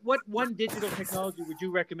 What one digital technology would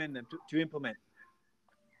you recommend them to implement?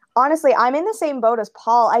 Honestly, I'm in the same boat as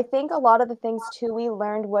Paul. I think a lot of the things too we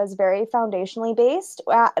learned was very foundationally based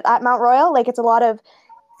at Mount Royal. Like it's a lot of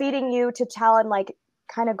feeding you to tell and like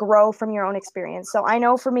kind of grow from your own experience. So I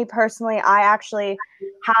know for me personally, I actually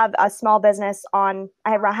have a small business I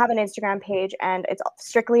have an Instagram page and it's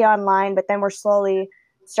strictly online, but then we're slowly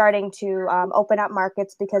starting to open up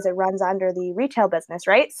markets because it runs under the retail business,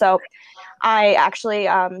 right? So I actually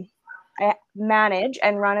I manage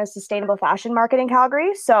and run a sustainable fashion market in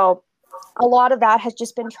Calgary. So a lot of that has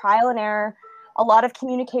just been trial and error, a lot of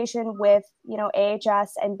communication with,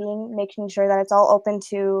 AHS and making sure that it's all open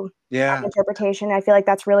to interpretation. I feel like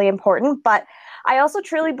that's really important. But I also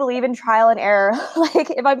truly believe in trial and error. Like,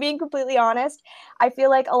 if I'm being completely honest, I feel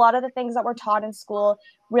like a lot of the things that we're taught in school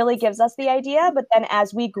really gives us the idea. But then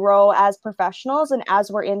as we grow as professionals and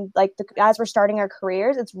as we're as we're starting our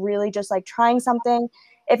careers, it's really just like trying something.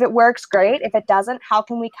 If it works, great. If it doesn't, how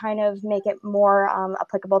can we kind of make it more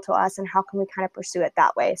applicable to us, and how can we kind of pursue it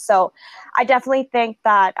that way? So I definitely think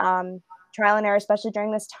that trial and error, especially during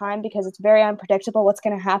this time, because it's very unpredictable what's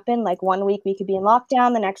going to happen. Like 1 week we could be in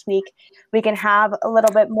lockdown, the next week we can have a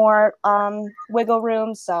little bit more wiggle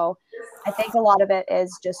room. So I think a lot of it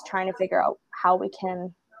is just trying to figure out how we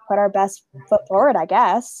can put our best foot forward, I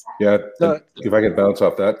guess. Yeah. If I can bounce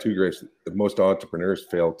off that too, Grace, most entrepreneurs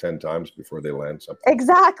fail 10 times before they land something.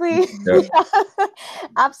 Exactly. Yeah.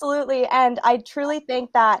 Absolutely. And I truly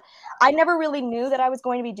think that I never really knew that I was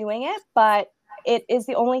going to be doing it, but it is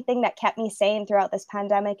the only thing that kept me sane throughout this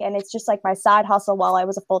pandemic. And it's just like my side hustle while I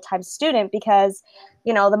was a full-time student, because,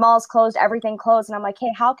 the malls closed, everything closed. And I'm like,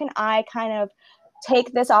 hey, how can I kind of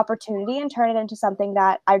take this opportunity and turn it into something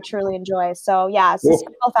that I truly enjoy? So yeah,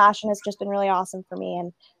 sustainable fashion has just been really awesome for me,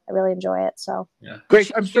 and I really enjoy it. So yeah,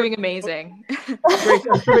 Grace, I'm doing amazing. Grace,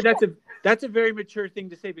 I'm sure that's a very mature thing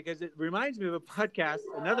to say, because it reminds me of a podcast,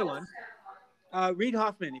 another one. Reid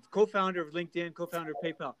Hoffman, co-founder of LinkedIn, co-founder of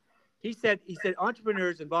PayPal. He said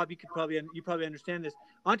entrepreneurs, and Bob, you probably understand this.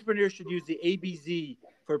 Entrepreneurs should use the ABZ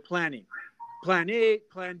for planning. Plan A,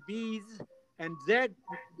 Plan B's, and Z.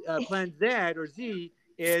 Plan Z or Z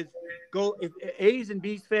is go. If A's and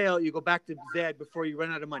B's fail, you go back to Z before you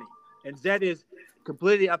run out of money. And Z is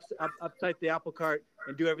completely upside the apple cart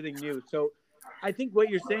and do everything new. So I think what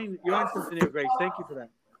you're saying, you're on something there, Grace. Thank you for that.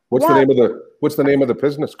 What's the name of the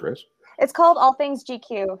business, Grace? It's called All Things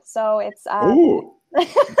GQ. So it's Ooh.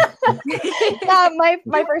 yeah,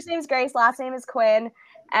 my first name is Grace, last name is Quinn,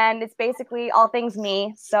 and it's basically all things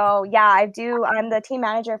me. So yeah, I'm the team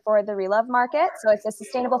manager for the Relove Market. So it's a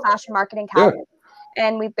sustainable fashion market in Calgary. Yeah.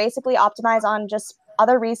 And we basically optimize on just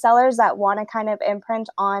other resellers that want to kind of imprint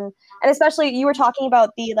on, and especially you were talking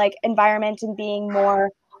about the like environment and being more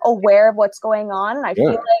aware of what's going on. And I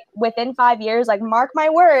feel like within 5 years, like mark my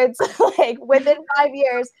words, like within 5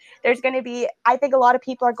 years, there's going to be, I think a lot of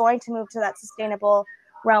people are going to move to that sustainable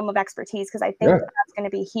realm of expertise, because I think that's going to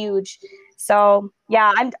be huge. So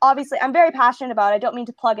yeah, I'm very passionate about it. I don't mean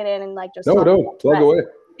to plug it in and like just plug away.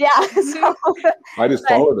 Yeah. So, I just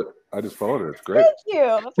followed it. It's great. Thank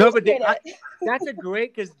you. No, but that's a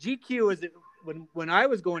great, because GQ when I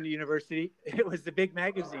was going to university, it was the big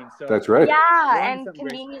magazine. So That's right. Yeah, and something great.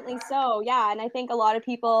 conveniently so. Yeah, and I think a lot of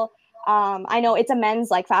people, I know it's a men's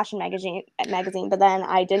like fashion magazine, but then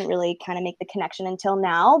I didn't really kind of make the connection until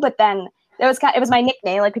now. But then it was my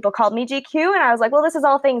nickname. Like people called me GQ, and I was like, well, this is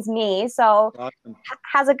all things me, so Awesome.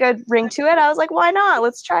 has a good ring to it. I was like, why not?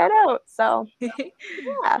 Let's try it out. So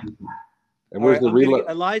yeah. And where's the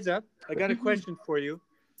Eliza, I got a question for you.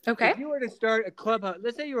 Okay. If you were to start a clubhouse,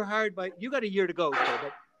 let's say you were hired by, you got a year to go, so,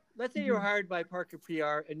 but let's say you were hired by Parker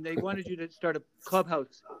PR and they wanted you to start a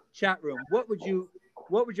clubhouse chat room. What would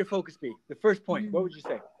your focus be? The first point, what would you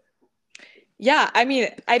say? Yeah, I mean,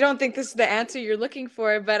 I don't think this is the answer you're looking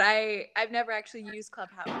for, but I've never actually used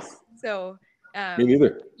Clubhouse. So Me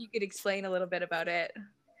neither. you could explain a little bit about it.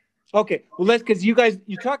 Okay, well, because you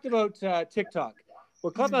talked about TikTok.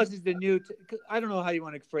 Well, Clubhouse is the new, I don't know how you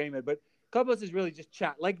want to frame it, but Clubhouse is really just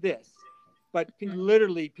chat like this. But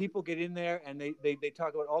literally people get in there and they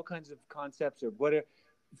talk about all kinds of concepts or whatever,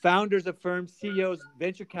 founders of firms, CEOs,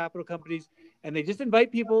 venture capital companies, and they just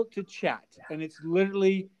invite people to chat. And it's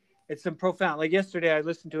some profound, like yesterday I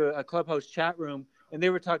listened to a Clubhouse chat room and they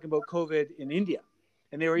were talking about COVID in India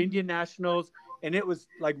and they were Indian nationals. And it was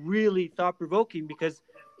like really thought provoking because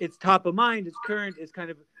it's top of mind, it's current, it's kind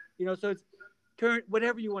of, so it's current,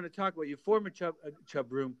 whatever you want to talk about. You form a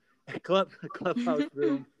chub room, a clubhouse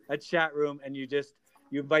room, a chat room, and you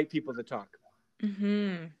invite people to talk.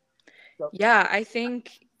 Mm-hmm. Yeah, I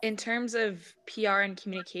think in terms of PR and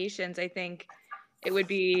communications, I think it would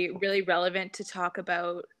be really relevant to talk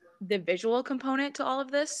about the visual component to all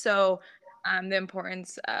of this. So the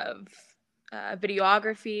importance of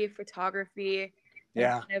videography, photography,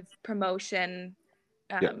 and kind of promotion,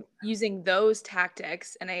 using those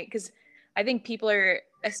tactics. And because I think people are,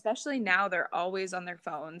 especially now, they're always on their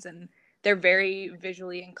phones and they're very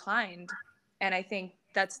visually inclined. And I think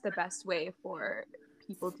that's the best way for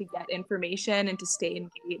people to get information and to stay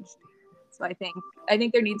engaged. So I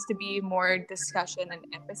think there needs to be more discussion and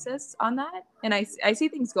emphasis on that. And I see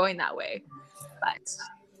things going that way. But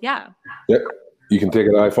yeah. Yeah. You can take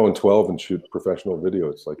an iPhone 12 and shoot professional video.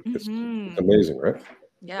 It's like, it's amazing, right?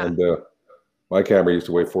 Yeah. And my camera used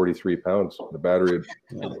to weigh 43 pounds. The battery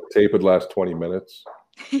tape would last 20 minutes.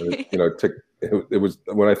 And it was,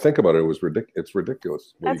 when I think about it, it's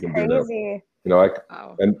ridiculous. That's crazy.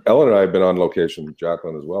 Wow. And Ellen and I have been on location,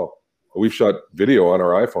 Jacqueline as well. We've shot video on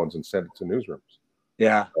our iPhones and sent it to newsrooms.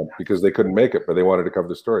 Yeah. Because they couldn't make it, but they wanted to cover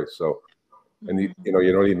the story. So, and you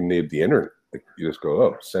don't even need the internet. You just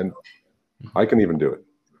go, send. I can even do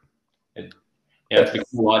it. Yeah, it's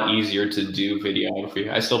become a lot easier to do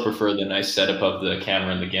videography. I still prefer the nice setup of the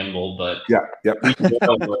camera and the gimbal, but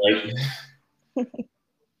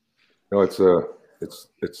no,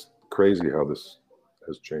 it's crazy how this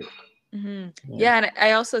has changed. Mm-hmm. Yeah, and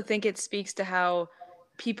I also think it speaks to how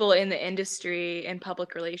people in the industry and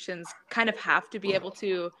public relations kind of have to be able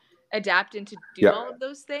to adapt and to do all of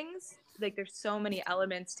those things. Like there's so many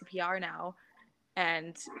elements to PR now,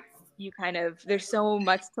 and there's so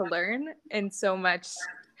much to learn and so much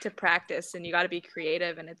to practice, and you got to be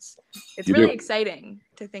creative, and it's really exciting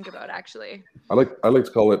to think about, actually. I like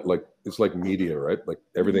to call it like, it's like media, right? Like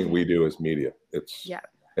everything we do is media.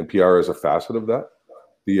 And PR is a facet of that.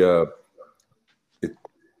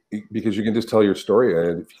 Because you can just tell your story,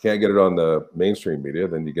 and if you can't get it on the mainstream media,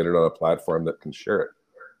 then you get it on a platform that can share it.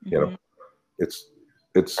 It's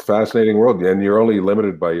a fascinating world, and you're only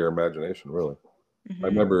limited by your imagination, really. I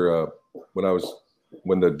remember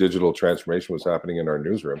when the digital transformation was happening in our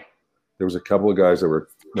newsroom, there was a couple of guys that were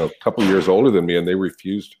a couple of years older than me, and they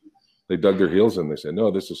refused. They dug their heels in. They said,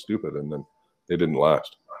 "No, this is stupid," and then they didn't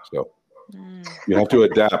last. So you have to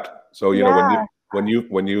adapt. So when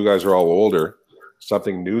you guys are all older,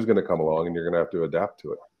 something new is going to come along, and you're going to have to adapt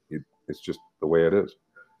to it. It's just the way it is.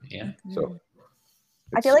 Yeah. So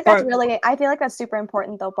I feel like that's super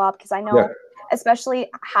important though, Bob, because I know especially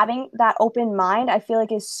having that open mind, I feel like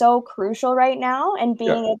is so crucial right now, and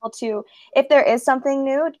being able to, if there is something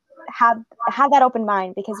new, have that open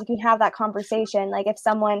mind, because you can have that conversation. Like if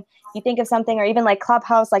you think of something, or even like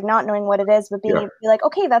Clubhouse, like not knowing what it is, but being able to be like,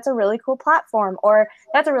 okay, that's a really cool platform, or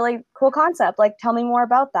that's a really cool concept. Like, tell me more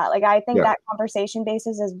about that. Like, I think that conversation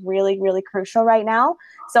basis is really, really crucial right now.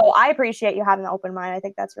 So I appreciate you having an open mind. I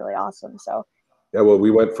think that's really awesome. So. Yeah, well, we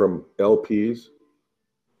went from LPs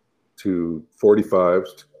to 45s,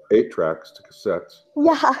 to 8 tracks, to cassettes,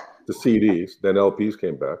 to CDs. Then LPs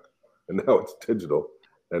came back, and now it's digital.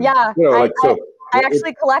 And, I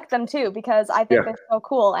actually collect them too, because I think they're so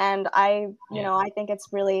cool, and I think it's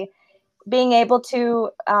really being able to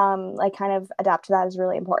like kind of adapt to that is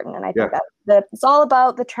really important. And I think that it's all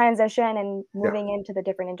about the transition and moving into the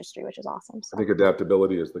different industry, which is awesome. So. I think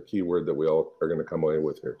adaptability is the key word that we all are going to come away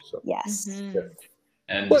with here. So yes.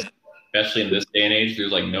 And especially in this day and age,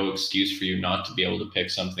 there's like no excuse for you not to be able to pick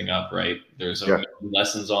something up, right? There's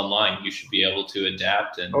lessons online. You should be able to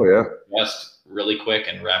adapt and adjust really quick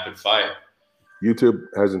and rapid fire. YouTube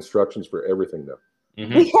has instructions for everything now.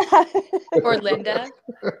 Or Linda.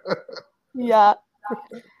 Yeah.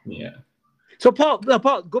 So Paul,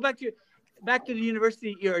 go back to the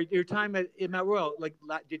university. Your time at Mount Royal. Like,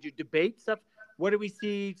 did you debate stuff? What did we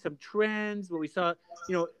see? Some trends? What we saw,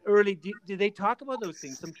 early. Did they talk about those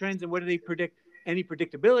things? Some trends, and what do they predict? Any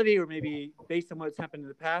predictability, or maybe based on what's happened in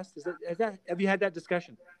the past? Have you had that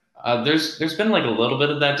discussion? There's been like a little bit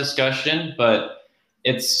of that discussion, but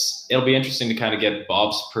it'll be interesting to kind of get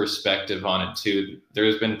Bob's perspective on it too.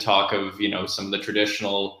 There's been talk of, some of the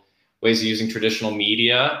traditional ways of using traditional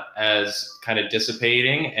media as kind of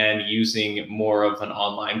dissipating and using more of an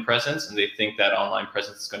online presence. And they think that online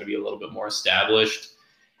presence is going to be a little bit more established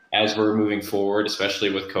as we're moving forward, especially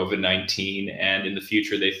with COVID-19. And in the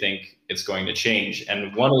future, they think it's going to change.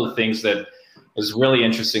 And one of the things that was really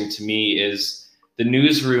interesting to me is the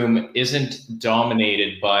newsroom isn't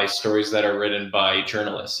dominated by stories that are written by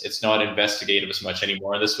journalists. It's not investigative as much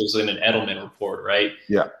anymore. This was in an Edelman report, right?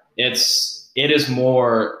 Yeah. It is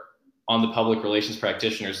more on the public relations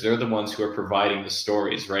practitioners. They're the ones who are providing the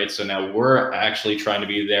stories, right? So now we're actually trying to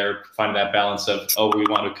be there, finding that balance of, we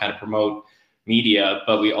want to kind of promote media,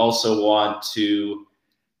 but we also want to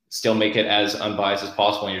still make it as unbiased as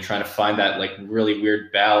possible. And you're trying to find that like really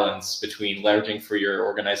weird balance between leveraging for your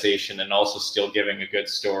organization and also still giving a good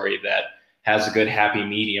story that has a good happy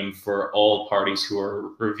medium for all parties who are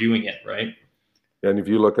reviewing it, right? And if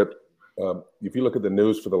you look at the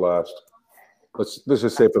news for the last, let's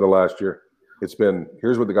just say for the last year, it's been,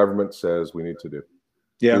 here's what the government says we need to do.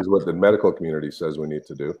 Yeah. Here's what the medical community says we need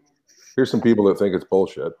to do. Here's some people that think it's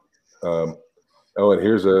bullshit. And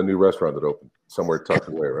here's a new restaurant that opened somewhere tucked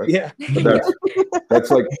away, right? Yeah. But that's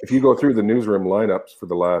like, if you go through the newsroom lineups for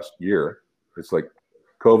the last year, it's like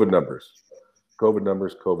COVID numbers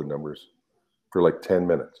for like 10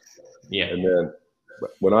 minutes. Yeah. And then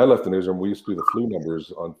when I left the newsroom, we used to do the flu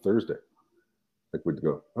numbers on Thursday. Like we'd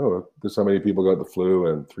go, this is how many people got the flu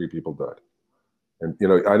and 3 people died. And,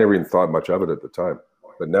 I never even thought much of it at the time.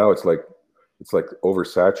 But now it's like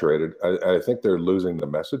oversaturated. I think they're losing the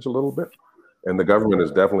message a little bit. And the government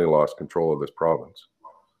has definitely lost control of this province.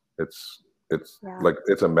 It's like,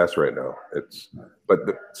 it's a mess right now.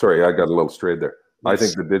 Sorry, I got a little strayed there. I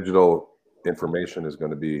think the digital information is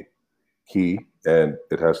going to be key, and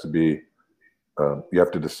it has to be, you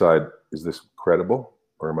have to decide, is this credible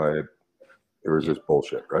or is this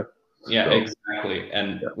bullshit, right? Yeah, exactly.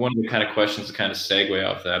 And one of the kind of questions to kind of segue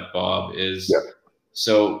off that, Bob, is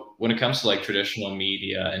so when it comes to like traditional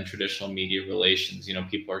media and traditional media relations,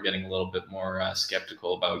 people are getting a little bit more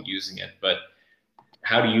skeptical about using it. But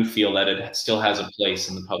how do you feel that it still has a place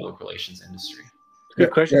in the public relations industry?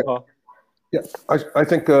 Good question, Paul. Yeah, I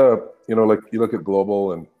think, like you look at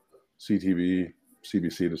Global and CTV,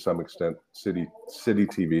 CBC to some extent, City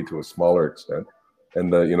TV to a smaller extent,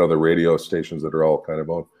 and the radio stations that are all kind of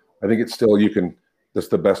owned. I think it's still, that's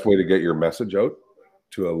the best way to get your message out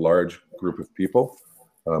to a large group of people.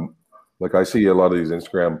 Like I see a lot of these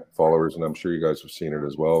Instagram followers, and I'm sure you guys have seen it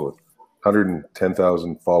as well, with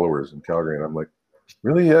 110,000 followers in Calgary. And I'm like,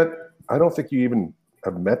 really yet? I don't think you even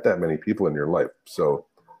have met that many people in your life. So,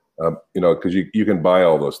 because you can buy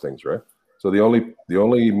all those things, right? So the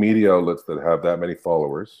only media outlets that have that many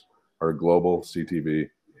followers are Global, CTV,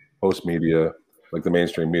 Post Media, like the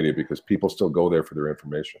mainstream media, because people still go there for their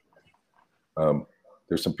information.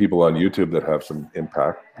 There's some people on YouTube that have some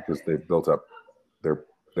impact because they've built up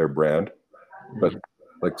their brand, but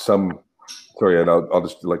like I'll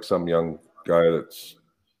just like some young guy that's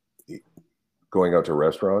going out to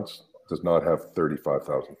restaurants does not have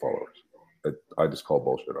 35,000 followers. I just call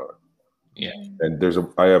bullshit on it. Yeah. And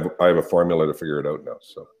I have a formula to figure it out now.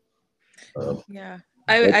 So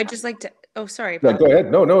I just like to. Oh, sorry. No, go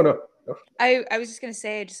ahead. No. I was just gonna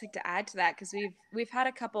say, I'd just like to add to that, because we've had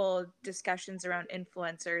a couple discussions around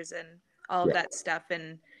influencers and all of that stuff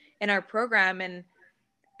in our program, and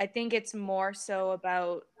I think it's more so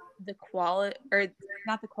about the quality, or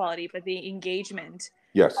not the quality, but the engagement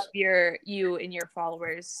of you and your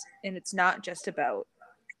followers, and it's not just about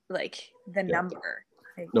like the number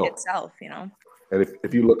itself, And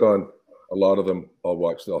if you look on a lot of them, I'll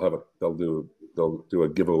watch. They'll do a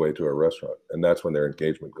giveaway to a restaurant, and that's when their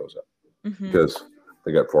engagement goes up, because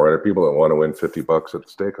they got 400 people that want to win $50 at the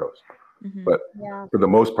steakhouse. Mhm. But Yeah. for the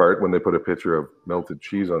most part, when they put a picture of melted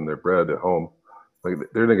cheese on their bread at home, like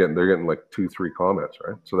they're getting like 2-3 comments,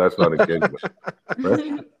 right? So that's not engagement,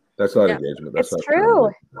 right? That's not Yeah. engagement. That's It's not true.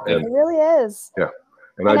 And It really is. yeah,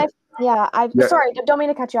 and And I I'm Yeah. sorry, don't mean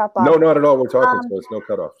to cut you off, Bob. no, not at all. We're talking, Um, so it's no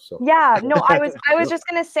cutoff. So Yeah, no, I was just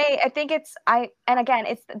gonna say, I think and again,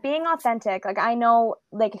 it's being authentic. Like I know,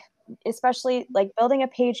 like especially like building a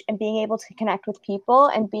page and being able to connect with people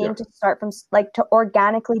and being to start from like to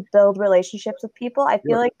organically build relationships with people. I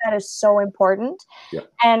feel like that is so important. Yeah.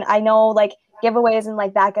 And I know like giveaways and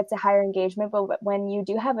like that gets a higher engagement, but when you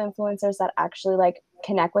do have influencers that actually like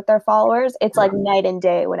connect with their followers, it's like night and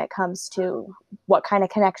day when it comes to what kind of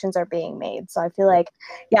connections are being made. So I feel like,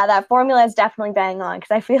 yeah, that formula is definitely bang on,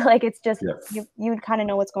 because I feel like it's just you kind of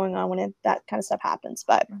know what's going on when that kind of stuff happens.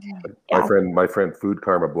 But my friend Food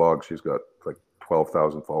Karma blog, she's got like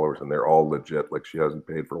 12,000 followers, and they're all legit. Like she hasn't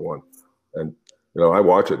paid for one, and I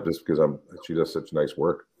watch it just because she does such nice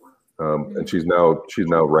work. And she's now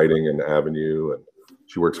writing in Avenue, and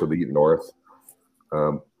she works for the Eat North.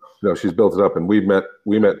 She's built it up, and we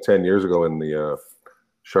met 10 years ago in the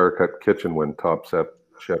Charcut Kitchen when Top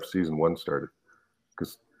Chef season 1 started,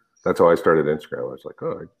 because that's how I started Instagram. I was like,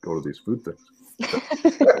 oh, I go to these food things.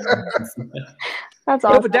 That's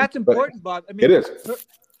awesome. No, but that's important, Bob. I mean, it is.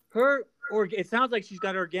 It sounds like she's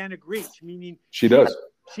got organic reach, meaning she does.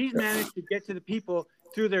 She's managed to get to the people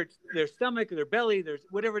through their stomach or their belly, there's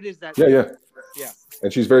whatever it is that. Yeah.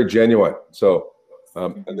 And she's very genuine. So,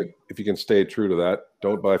 Mm-hmm. I think if you can stay true to that,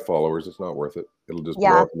 don't buy followers. It's not worth it. It'll just blow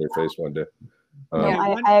up in your face one day.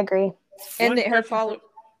 I agree. And her follow.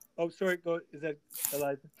 Oh, sorry. Go. Is that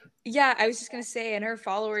Eliza? Yeah, I was just gonna say, and her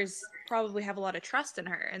followers probably have a lot of trust in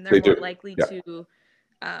her, and They they're more do. likely to,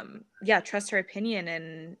 trust her opinion,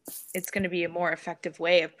 and it's going to be a more effective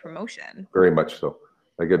way of promotion. Very much so.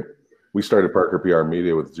 Again, we started Parker PR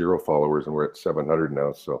Media with 0 followers, and we're at 700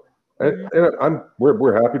 now. So, and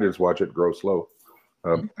we're happy to just watch it grow slow,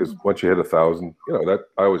 because once you hit 1,000, that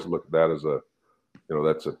I always look at that as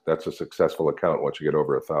that's a successful account. Once you get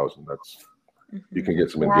over 1,000, you can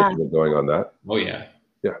get some engagement going on that. Oh yeah.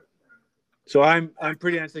 So I'm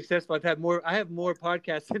pretty unsuccessful. I have more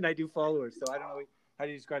podcasts than I do followers. So I don't know how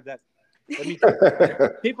do you describe that.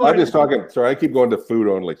 I'm just talking. Sorry, I keep going to food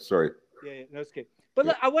only. Sorry. Yeah, no, it's okay. But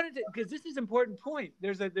look, I wanted to, because this is an important point.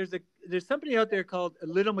 There's somebody out there called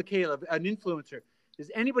Little Michaela, an influencer. Does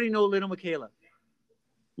anybody know Little Michaela?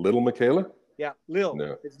 Little Michaela? Yeah, Lil.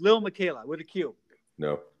 No. It's Lil Michaela with a Q.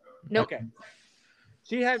 No. Nope. Okay.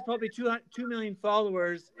 She has probably 2 million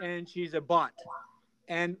followers, and she's a bot.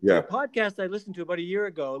 And the podcast I listened to about a year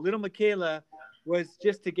ago, Little Michaela, was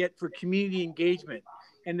just to get for community engagement.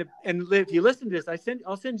 And if you listen to this,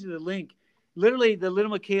 I'll send you the link. Literally, the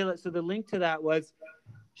Little Michaela. So the link to that was,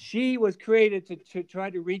 she was created to try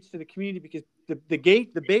to reach to the community, because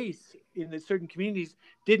the base in the certain communities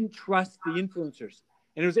didn't trust the influencers,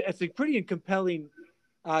 and it's a pretty compelling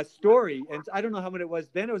story. And I don't know how much it was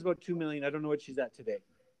then. It was about 2 million. I don't know what she's at today.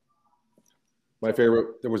 My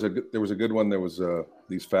favorite. There was a good one. There was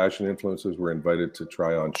these fashion influencers were invited to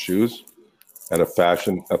try on shoes at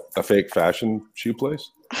a fake fashion shoe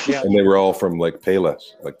place. Yeah. And they were all from like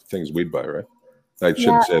Payless, like things we'd buy, right? I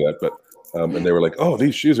shouldn't say that, but and they were like, "Oh,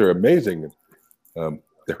 these shoes are amazing."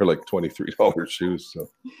 They were like $23 shoes. So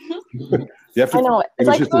you have to. I know it's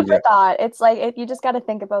like food for thought. It's like if you just got to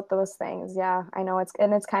think about those things. Yeah, I know it's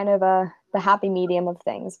kind of the happy medium of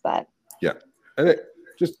things, but yeah, and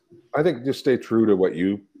I think just stay true to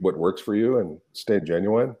what works for you and stay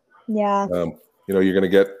genuine. Yeah. You're gonna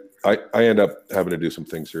get. I end up having to do some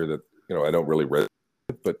things here that I don't really read.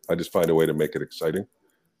 But I just find a way to make it exciting,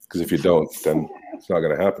 because if you don't, then it's not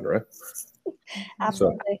going to happen, right?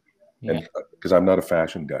 Absolutely. And because I'm not a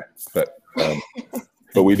fashion guy, but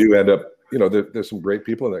we do end up, there's some great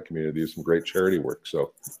people in that community, do some great charity work.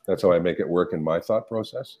 So that's how I make it work in my thought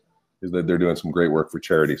process, is that they're doing some great work for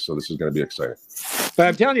charity. So this is going to be exciting. But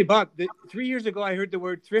I'm telling you, Bob, 3 years ago, I heard the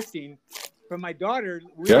word thrifting from my daughter.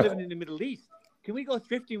 We're living in the Middle East. Can we go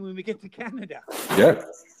thrifting when we get to Canada? Yeah.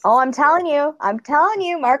 Oh, I'm telling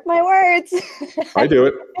you, mark my words. I do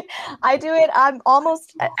it. I do it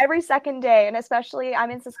almost every second day. And especially I'm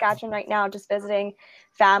in Saskatchewan right now, just visiting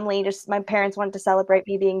family. Just my parents wanted to celebrate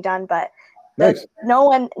me being done, but nice. No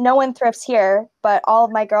one thrifts here, but all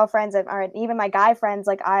of my girlfriends and even my guy friends,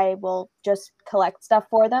 like I will just collect stuff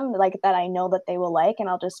for them, like that I know that they will like. And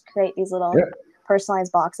I'll just create these little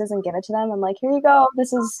personalized boxes and give it to them. I'm like, here you go.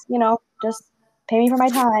 This is, just pay me for my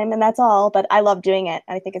time, and that's all. But I love doing it.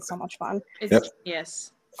 I think it's so much fun.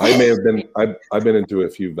 Yes. I may have been. I've been into a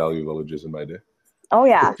few value villages in my day. Oh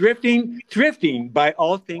yeah. Thrifting by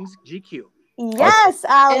All Things GQ. Yes,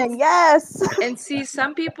 Alan, yes. And see,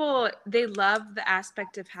 some people, they love the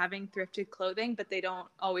aspect of having thrifted clothing, but they don't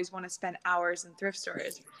always want to spend hours in thrift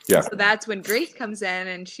stores. Yeah. So that's when Grace comes in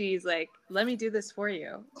and she's like, let me do this for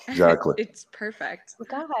you. Exactly. It's perfect.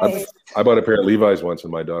 Guys. I bought a pair of Levi's once,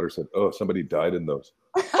 and my daughter said, "Oh, somebody died in those."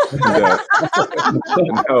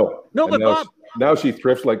 Now she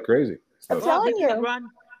thrifts like crazy. So. I'm telling you.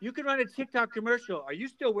 You could run a TikTok commercial. Are you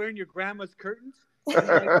still wearing your grandma's curtains? Like,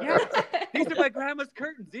 yeah, these are my grandma's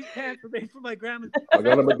curtains. These pants were made for my grandma's. I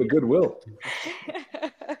got them at the Goodwill.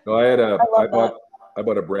 No, I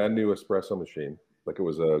bought a brand new espresso machine. Like it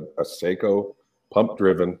was a Seiko pump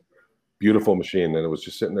driven, beautiful machine, and it was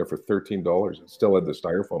just sitting there for $13. It still had the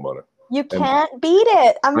styrofoam on it. You can't beat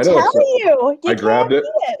it. I'm telling you. I grabbed it.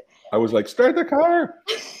 I was like, start the car.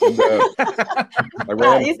 And, I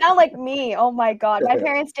ran. You sound like me. Oh my God. My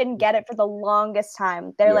parents didn't get it for the longest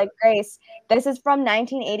time. They're like, Grace, this is from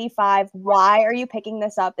 1985. Why are you picking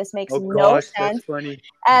this up? This makes no sense. That's funny.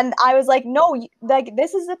 And I was like, no, like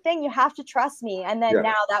this is the thing. You have to trust me. And then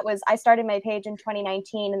now I started my page in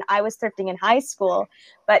 2019 and I was thrifting in high school,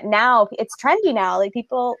 but now it's trendy now. Like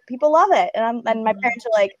people love it. And my parents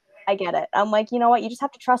are like, I get it. I'm like, you know what? You just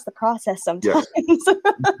have to trust the process sometimes. Yes.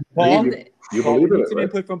 Paul, you believe in it, some right?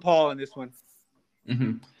 input from Paul on this one.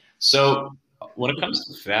 Mm-hmm. So when it comes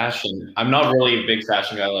to fashion, I'm not really a big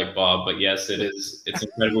fashion guy like Bob, but yes, it's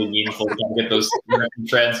incredibly meaningful to get those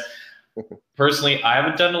trends. Personally, I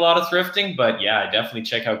haven't done a lot of thrifting, but yeah, I definitely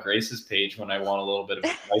check out Grace's page when I want a little bit of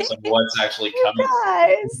advice on what's actually coming.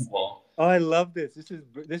 Oh, I love this. This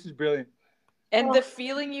is brilliant. And the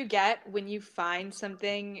feeling you get when you find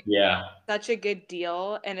something such a good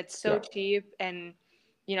deal and it's so cheap and,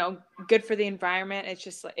 you know, good for the environment. It's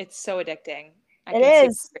just, it's so addicting. It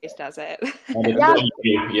is. Grace does it.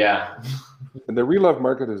 Yeah. And the Relove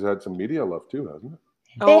market has had some media love too, hasn't it?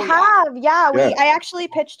 They have. Yeah. I actually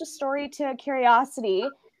pitched a story to Curiosity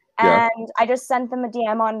and I just sent them a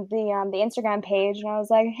DM on the Instagram page and I was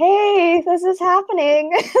like, hey, this is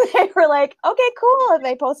happening. They were like, okay, cool. And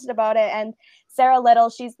they posted about it. And Sarah Little,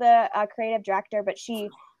 she's the creative director, but she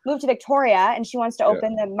moved to Victoria and she wants to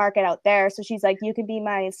open the market out there. So she's like, you can be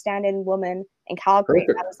my stand-in woman in Calgary.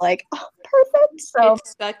 I was like, oh, perfect. So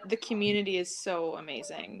the community is so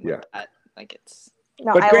amazing. Yeah.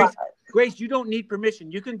 Grace, you don't need permission.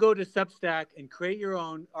 You can go to Substack and create your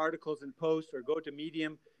own articles and posts, or go to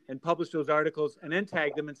Medium and publish those articles and then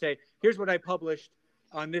tag them and say, here's what I published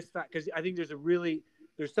on this fact. Because I think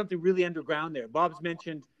there's something really underground there. Bob's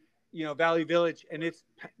mentioned, you know, Valley Village, and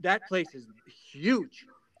that place is huge.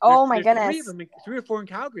 Oh my goodness. 3 or 4 in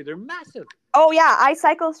Calgary. They're massive. Oh yeah. I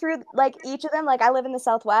cycle through like each of them. Like I live in the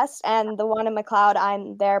Southwest and the one in McLeod,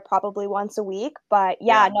 I'm there probably once a week, but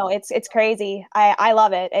no, it's crazy. I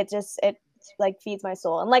love it. It like feeds my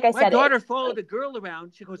soul. And like I said, my daughter followed a girl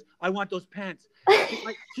around. She goes, I want those pants.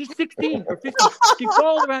 She's 16 or 15. She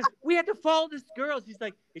followed around. We had to follow this girl. She's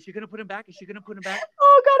like, is she going to put them back? Is she going to put them back?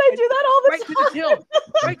 Oh God, I do that all the time.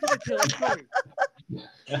 Right to the till. Sorry.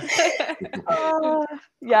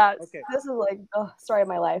 Okay. This is like story of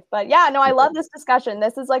my life. But yeah, no, I love this discussion.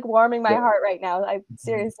 This is like warming my heart right now.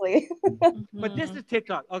 Seriously. But this is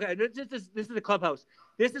TikTok. Okay, this is the Clubhouse.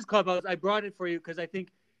 This is Clubhouse. I brought it for you because I think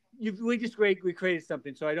we created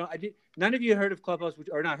something. So none of you heard of Clubhouse,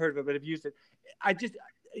 or not heard of it, but have used it.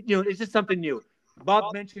 It's just something new.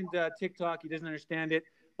 Bob mentioned TikTok. He doesn't understand it.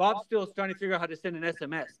 Bob's still trying to figure out how to send an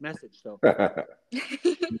SMS message. So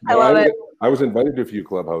I love it. I was invited to a few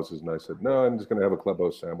clubhouses, and I said, no, I'm just going to have a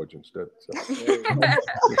clubhouse sandwich instead. So.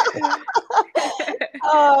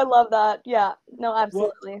 Oh, I love that. Yeah, no,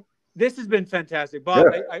 absolutely. Well, this has been fantastic, Bob.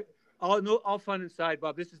 All fun aside,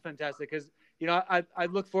 Bob. This is fantastic because I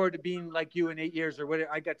look forward to being like you in 8 years or whatever.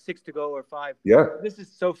 I got 6 to go or 5. Yeah, this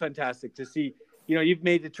is so fantastic to see. You know, you've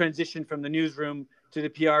made the transition from the newsroom to the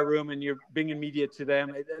PR room, and you're bringing media to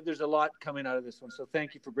them. There's a lot coming out of this one. So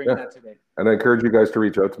thank you for bringing that today. And I encourage you guys to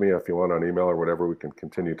reach out to me if you want on email or whatever. We can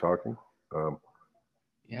continue talking.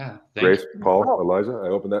 Grace, Paul, Eliza, I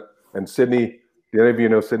open that. And Sydney, do any of you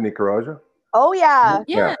know Sydney Karaja? Oh, yeah.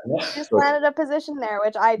 Yeah. She just landed a position there,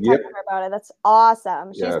 which I texted her about it. That's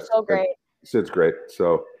awesome. She's so great. Sid's great.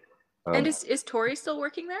 So, and is Tori still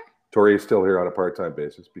working there? Tori is still here on a part-time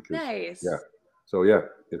basis because So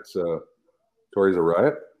it's Tori's a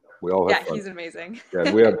riot. We all have fun. He's amazing. Yeah,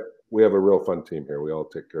 and we have a real fun team here. We all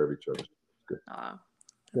take care of each other. Good.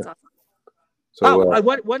 That's awesome. So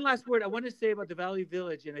one last word I want to say about the Valley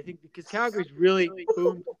Village, and I think because Calgary's really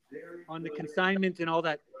boomed on the consignment and all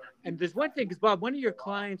that. And there's one thing, because Bob, one of your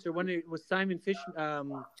clients was Simon Fish,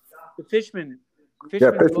 the Fishman.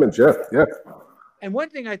 Fishman Jeff. Yeah. And one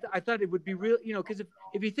thing I thought it would be real, because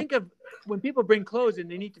if you think of when people bring clothes in,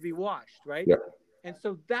 they need to be washed, right? Yeah. And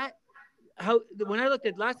so when I looked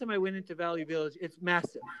at last time I went into Valley Village, it's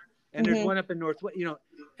massive, and there's one up in Northwest,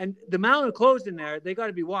 and the amount of clothes in there, they got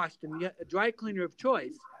to be washed, and a dry cleaner of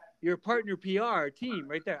choice, your partner PR team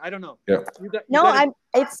right there. I don't know. Yeah.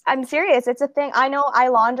 I'm serious. It's a thing. I know I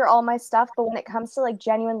launder all my stuff, but when it comes to like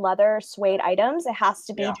genuine leather suede items, it has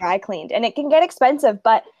to be dry cleaned, and it can get expensive,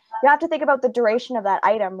 but you have to think about the duration of that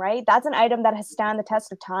item, right? That's an item that has stand the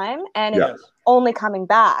test of time and it's only coming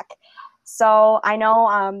back. So I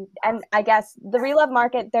know, and I guess the Relove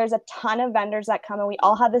market, there's a ton of vendors that come and we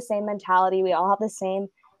all have the same mentality. We all have the same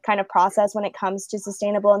kind of process when it comes to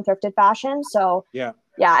sustainable and thrifted fashion. So yeah.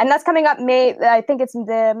 And that's coming up I think it's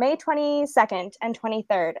the May 22nd and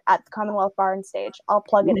 23rd at the Commonwealth Bar and Stage. I'll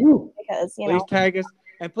plug it in because, Please tag us.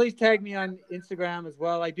 And please tag me on Instagram as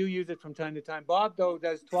well. I do use it from time to time. Bob, though,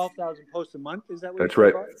 does 12,000 posts a month. Is that what That's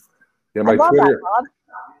right. Bob? Yeah, my Twitter.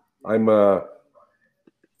 I'm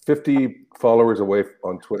 50 followers away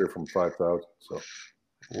on Twitter from 5,000. So,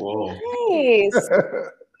 whoa, nice.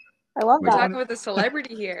 I love that. We're talking with a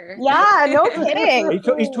celebrity here. Yeah, no kidding.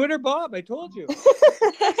 He's Twitter Bob. I told you.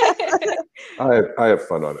 I have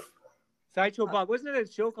fun on it. Sideshow Bob. Wasn't it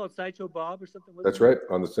a show called Sideshow Bob or something? That's right,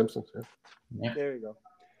 on The Simpsons. Yeah. There you go.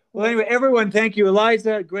 Well, anyway, everyone, thank you.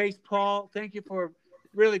 Eliza, Grace, Paul, thank you for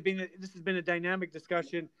really this has been a dynamic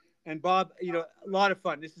discussion. And Bob, a lot of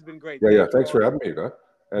fun. This has been great. Yeah. Thanks for having me, guys.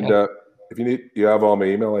 And if you need, you have all my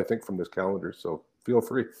email, I think, from this calendar. So feel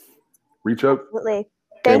free. Reach out. Absolutely.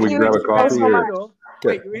 Thank you. Grab a coffee so much.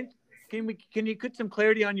 Wait, can you put some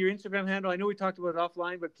clarity on your Instagram handle? I know we talked about it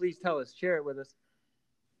offline, but please tell us. Share it with us.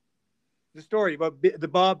 The story about the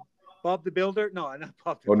Bob the Builder. No, not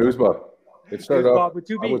Bob. News Bob. It started off Bob with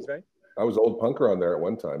two B's, right? I was old punker on there at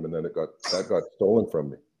one time, and then that got stolen from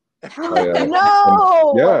me.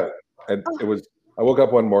 No. And it was. I woke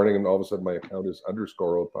up one morning, and all of a sudden, my account is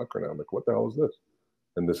 _old punker now. I'm like, what the hell is this?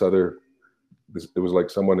 And it was like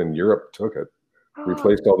someone in Europe took it,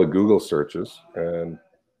 replaced all the Google searches, and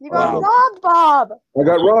you got robbed, Bob. I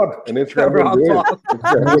got robbed, and Instagram wouldn't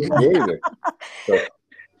do anything.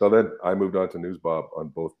 So then I moved on to News Bob on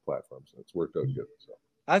both platforms. It's worked out good. So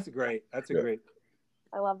that's great. Great.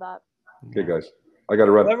 I love that. Okay, guys, I got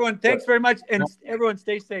to run. Well, everyone, thanks very much, and everyone,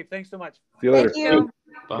 stay safe. Thanks so much. See you later. Thank you.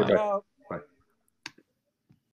 Bye.